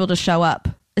still be able to show up,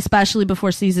 especially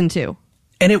before season 2.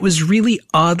 And it was really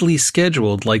oddly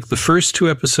scheduled. Like the first 2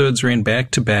 episodes ran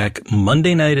back to back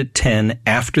Monday night at 10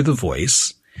 after The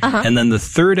Voice. Uh-huh. And then the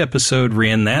 3rd episode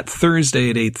ran that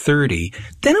Thursday at 8:30.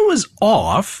 Then it was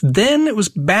off. Then it was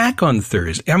back on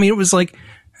Thursday. I mean, it was like,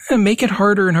 make it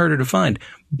harder and harder to find.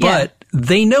 But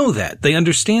they know that. They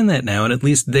understand that now. And at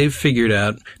least they've figured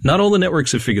out, not all the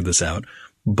networks have figured this out,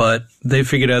 but they've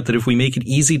figured out that if we make it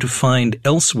easy to find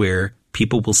elsewhere,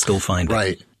 people will still find it.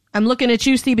 Right. I'm looking at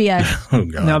you, CBS. Oh,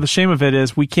 God. Now, the shame of it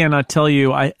is we cannot tell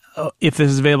you if this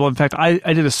is available. In fact, I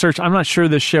did a search. I'm not sure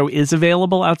this show is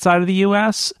available outside of the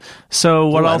U.S. So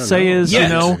what I'll say is, you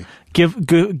know, give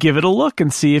it a look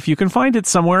and see if you can find it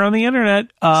somewhere on the internet.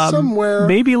 Somewhere.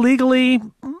 Maybe legally,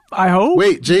 I hope.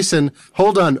 Wait, Jason,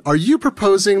 hold on. Are you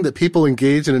proposing that people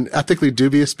engage in an ethically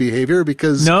dubious behavior?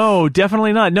 Because no,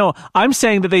 definitely not. No, I'm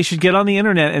saying that they should get on the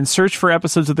internet and search for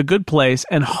episodes of The Good Place,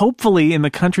 and hopefully in the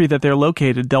country that they're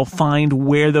located, they'll find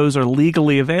where those are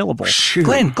legally available. Shoot.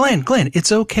 Glenn,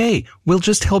 it's okay. We'll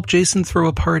just help Jason throw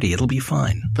a party. It'll be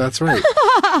fine. That's right.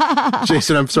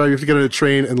 Jason, I'm sorry. You have to get on a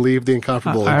train and leave the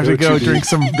incomparable. I have to go drink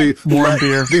some warm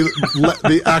beer. You'll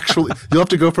have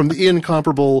to go from the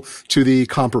incomparable to the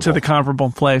comparable. To the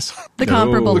comparable place. The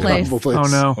comparable place. Oh,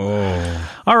 no. Oh.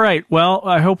 All right. Well,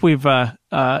 I hope we've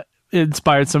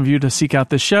inspired some of you to seek out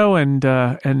this show, and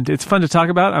it's fun to talk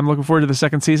about. I'm looking forward to the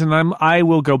second season. I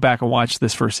will go back and watch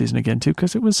this first season again, too,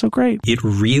 because it was so great. It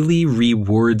really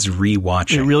rewards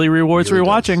rewatching. It really rewards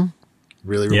rewatching.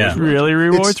 Really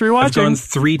rewards rewatching. I've gone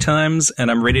 3 times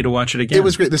and I'm ready to watch it again. It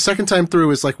was great. The second time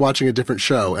through is like watching a different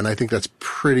show, and I think that's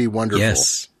pretty wonderful.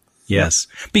 Yes.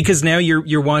 Because now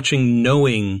you're watching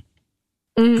knowing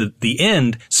the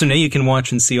end, so now you can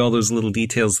watch and see all those little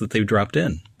details that they've dropped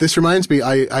in. This reminds me,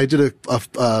 I did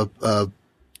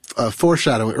a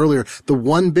foreshadowing earlier. The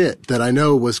one bit that I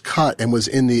know was cut and was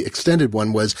in the extended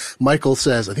one was Michael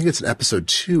says, I think it's in episode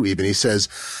 2 even, he says,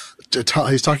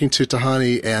 he's talking to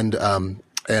Tahani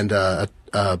and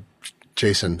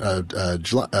Jason,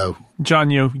 John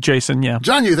Yu, Jason, yeah.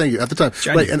 John Yu, thank you, at the time.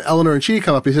 John right, Yu. and Eleanor and Chidi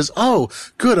come up. He says, oh,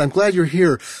 good, I'm glad you're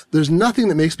here. There's nothing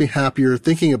that makes me happier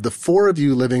thinking of the 4 of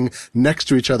you living next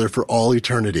to each other for all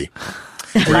eternity.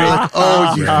 And you're like,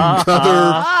 oh, you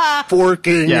mother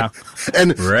forking. Yeah.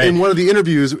 And in one of the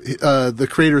interviews, the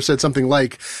creator said something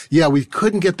like, yeah, we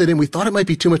couldn't get that in. We thought it might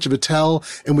be too much of a tell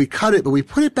and we cut it, but we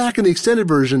put it back in the extended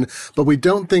version, but we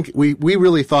don't think, we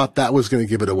really thought that was going to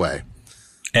give it away.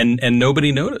 And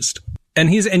nobody noticed.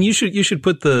 And you should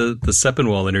put the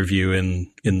Sepinwall interview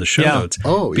in the show notes.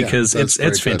 Oh, yeah. Because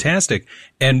it's fantastic.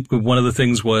 And one of the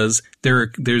things was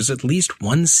there's at least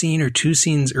one scene or 2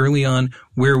 scenes early on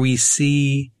where we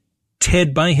see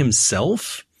Ted by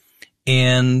himself.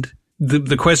 And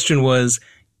the question was,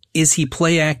 is he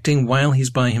play acting while he's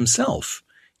by himself?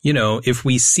 You know, if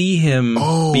we see him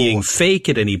being fake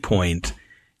at any point,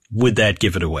 would that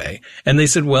give it away? And they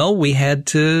said, well, we had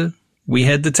to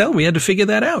figure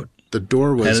that out. The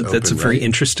door was open. That's a very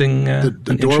interesting.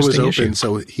 The door was open, issue.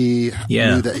 so he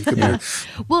knew that he could.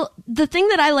 Well, the thing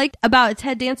that I liked about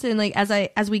Ted Danson, like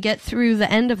as we get through the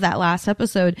end of that last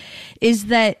episode, is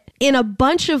that in a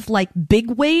bunch of like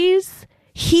big ways,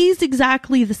 he's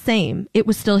exactly the same. It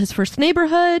was still his first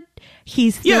neighborhood.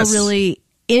 He's still really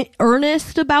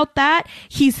earnest about that.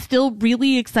 He's still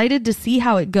really excited to see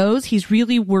how it goes. He's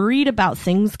really worried about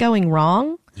things going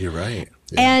wrong. You're right.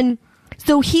 Yeah. And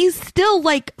so he's still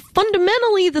like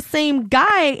fundamentally the same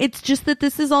guy. It's just that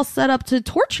this is all set up to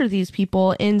torture these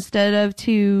people instead of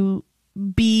to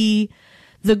be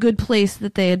the good place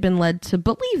that they had been led to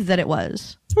believe that it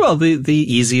was. Well, the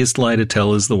easiest lie to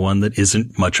tell is the one that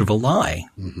isn't much of a lie.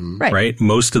 Mm-hmm. Right?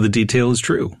 Most of the detail is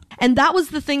true. And that was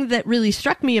the thing that really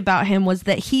struck me about him, was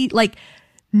that he, like,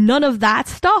 none of that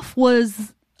stuff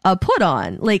was a put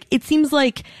on. Like, it seems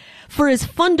like for as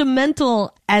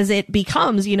fundamental as it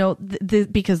becomes, you know,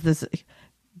 because this,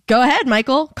 go ahead,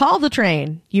 Michael, call the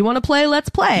train. You want to play? Let's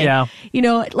play. Yeah. You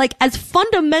know, like as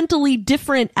fundamentally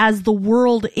different as the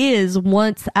world is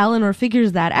once Eleanor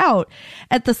figures that out,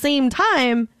 at the same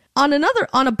time, on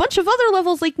a bunch of other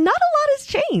levels, like not a lot has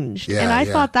changed. Yeah, and I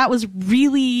thought that was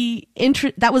really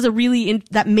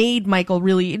that made Michael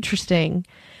really interesting.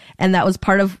 And that was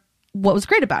part of what was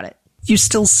great about it. You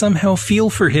still somehow feel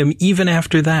for him even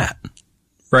after that,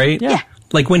 right? Yeah.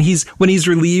 Like when he's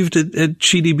relieved at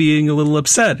Chidi being a little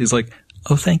upset, he's like,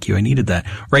 "Oh, thank you, I needed that."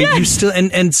 Right? Yeah. You still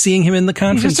and seeing him in the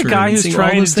conference He's just a room, guy who's seeing trying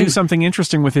all to those do things. something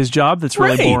interesting with his job that's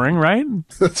really Right. boring, right?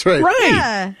 That's right. Right.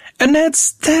 Yeah. And that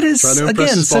is Trying to impress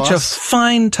again his such boss. a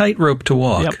fine tightrope to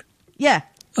walk. Yep. Yeah.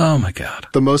 Oh my God.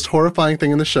 The most horrifying thing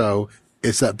in the show,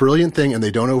 it's that brilliant thing, and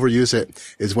they don't overuse it,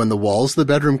 is when the walls of the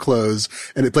bedroom close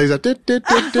and it plays out. All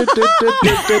the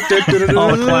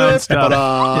clown stuff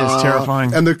is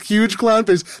terrifying. And the huge clown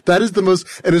face. That is the most,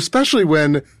 and especially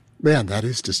when, man, that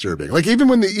is disturbing. Like even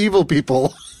when the evil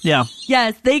people, Yeah.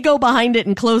 Yes, they go behind it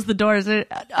and close the doors.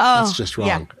 that's just wrong.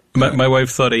 Yeah. My wife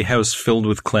thought a house filled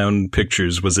with clown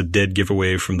pictures was a dead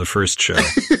giveaway from the first show.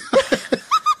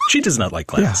 She does not like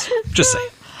clowns. Just saying.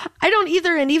 I don't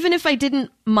either, and even if I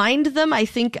didn't mind them, I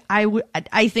think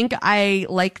I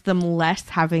like them less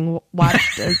having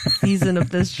watched a season of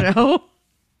this show.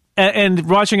 And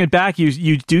watching it back,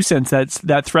 you do sense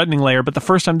that threatening layer. But the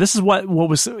first time, this is what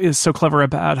is so clever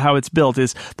about how it's built,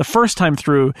 is the first time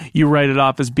through, you write it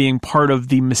off as being part of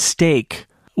the mistake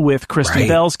with Kristen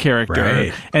Bell's character.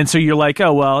 Right. And so you're like,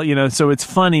 oh, well, you know, so it's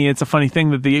funny. It's a funny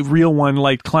thing that the real one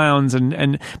liked clowns.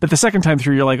 But the second time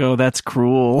through, you're like, oh, that's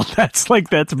cruel. That's mean.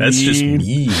 Just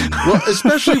mean. Well,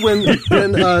 especially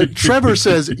when Trevor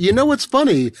says, you know what's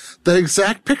funny? The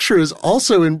exact picture is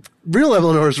also in real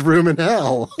Eleanor's room in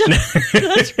hell.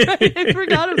 That's right. I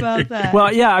forgot about that.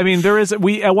 Well, yeah, I mean,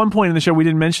 at one point in the show, we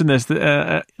didn't mention this.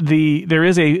 The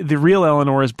real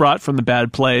Eleanor is brought from the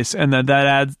bad place, and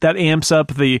that amps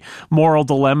up the moral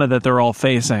dilemma that they're all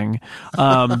facing,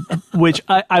 which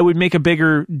I would make a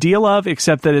bigger deal of,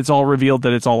 except that it's all revealed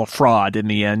that it's all a fraud in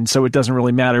the end, so it doesn't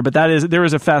really matter. But there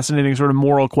is a fascinating sort of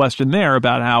moral question there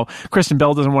about how Kristen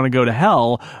Bell doesn't want to go to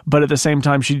hell, but at the same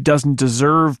time, she doesn't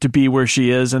deserve to be where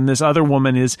she is, and this other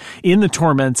woman is in the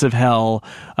torments of hell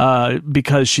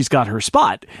because she's got her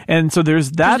spot. And so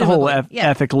there's that whole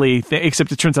ethically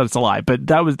except it turns out it's a lie, but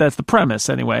that's the premise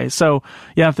anyway. So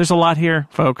yeah, there's a lot here,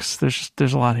 folks. There's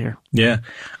a lot here. Yeah.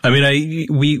 I mean,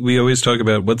 we always talk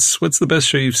about what's the best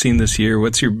show you've seen this year?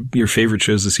 What's your favorite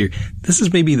shows this year? This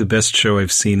is maybe the best show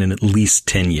I've seen in at least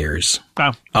 10 years.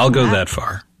 Wow. I'll go that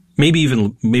far. Maybe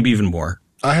even more.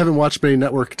 I haven't watched many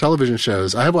network television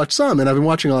shows. I have watched some, and I've been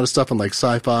watching a lot of stuff on like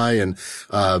Sci-Fi and,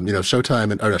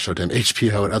 Showtime and, or not Showtime,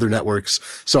 HBO and other networks.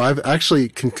 So I've actually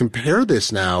can compare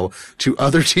this now to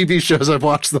other TV shows I've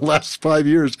watched the last 5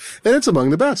 years, and it's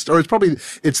among the best, or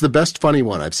it's the best funny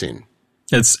one I've seen.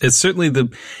 It's certainly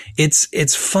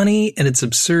it's funny and it's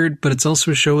absurd, but it's also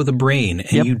a show with a brain,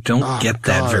 and you don't get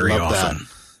that very often.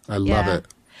 I love it.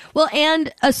 Well,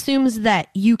 and assumes that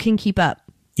you can keep up.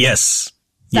 Yes.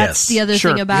 That's the other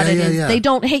thing about it is they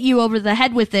don't hit you over the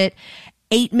head with it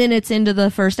 8 minutes into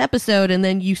the first episode, and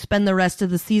then you spend the rest of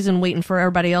the season waiting for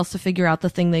everybody else to figure out the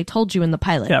thing they told you in the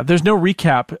pilot. Yeah, there's no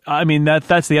recap. I mean,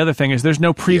 that's the other thing is there's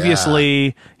no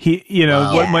previously.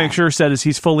 What Mike Schur said is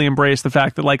he's fully embraced the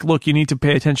fact that like, look, you need to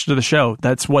pay attention to the show.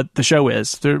 That's what the show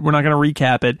is. We're not going to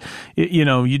recap it.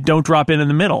 You don't drop in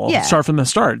the middle. Yeah. Start from the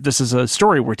start. This is a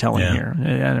story we're telling here,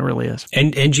 and it really is.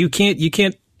 And you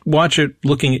can't watch it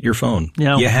looking at your phone.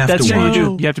 Yeah, you have to watch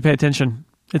it. You have to pay attention.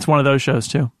 It's one of those shows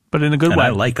too, but in a good way. I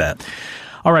like that.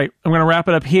 All right, I'm going to wrap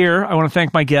it up here. I want to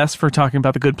thank my guests for talking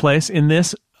about The Good Place in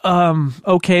this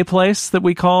okay place that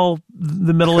we call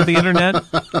the middle of the internet.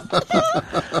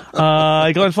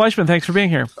 Glenn Fleischman, thanks for being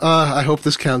here. I hope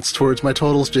this counts towards my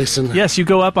totals, Jason. Yes, you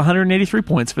go up 183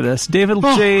 points for this. David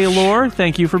J. Lohr,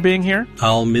 thank you for being here.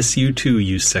 I'll miss you too,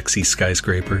 you sexy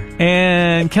skyscraper.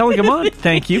 And Kelly Gamont,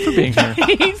 thank you for being here.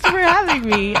 Thanks for having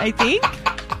me, I think.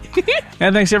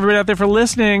 And thanks to everybody out there for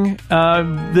listening.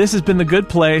 This has been The Good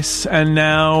Place, and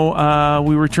now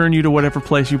we return you to whatever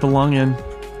place you belong in.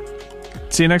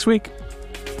 See you next week.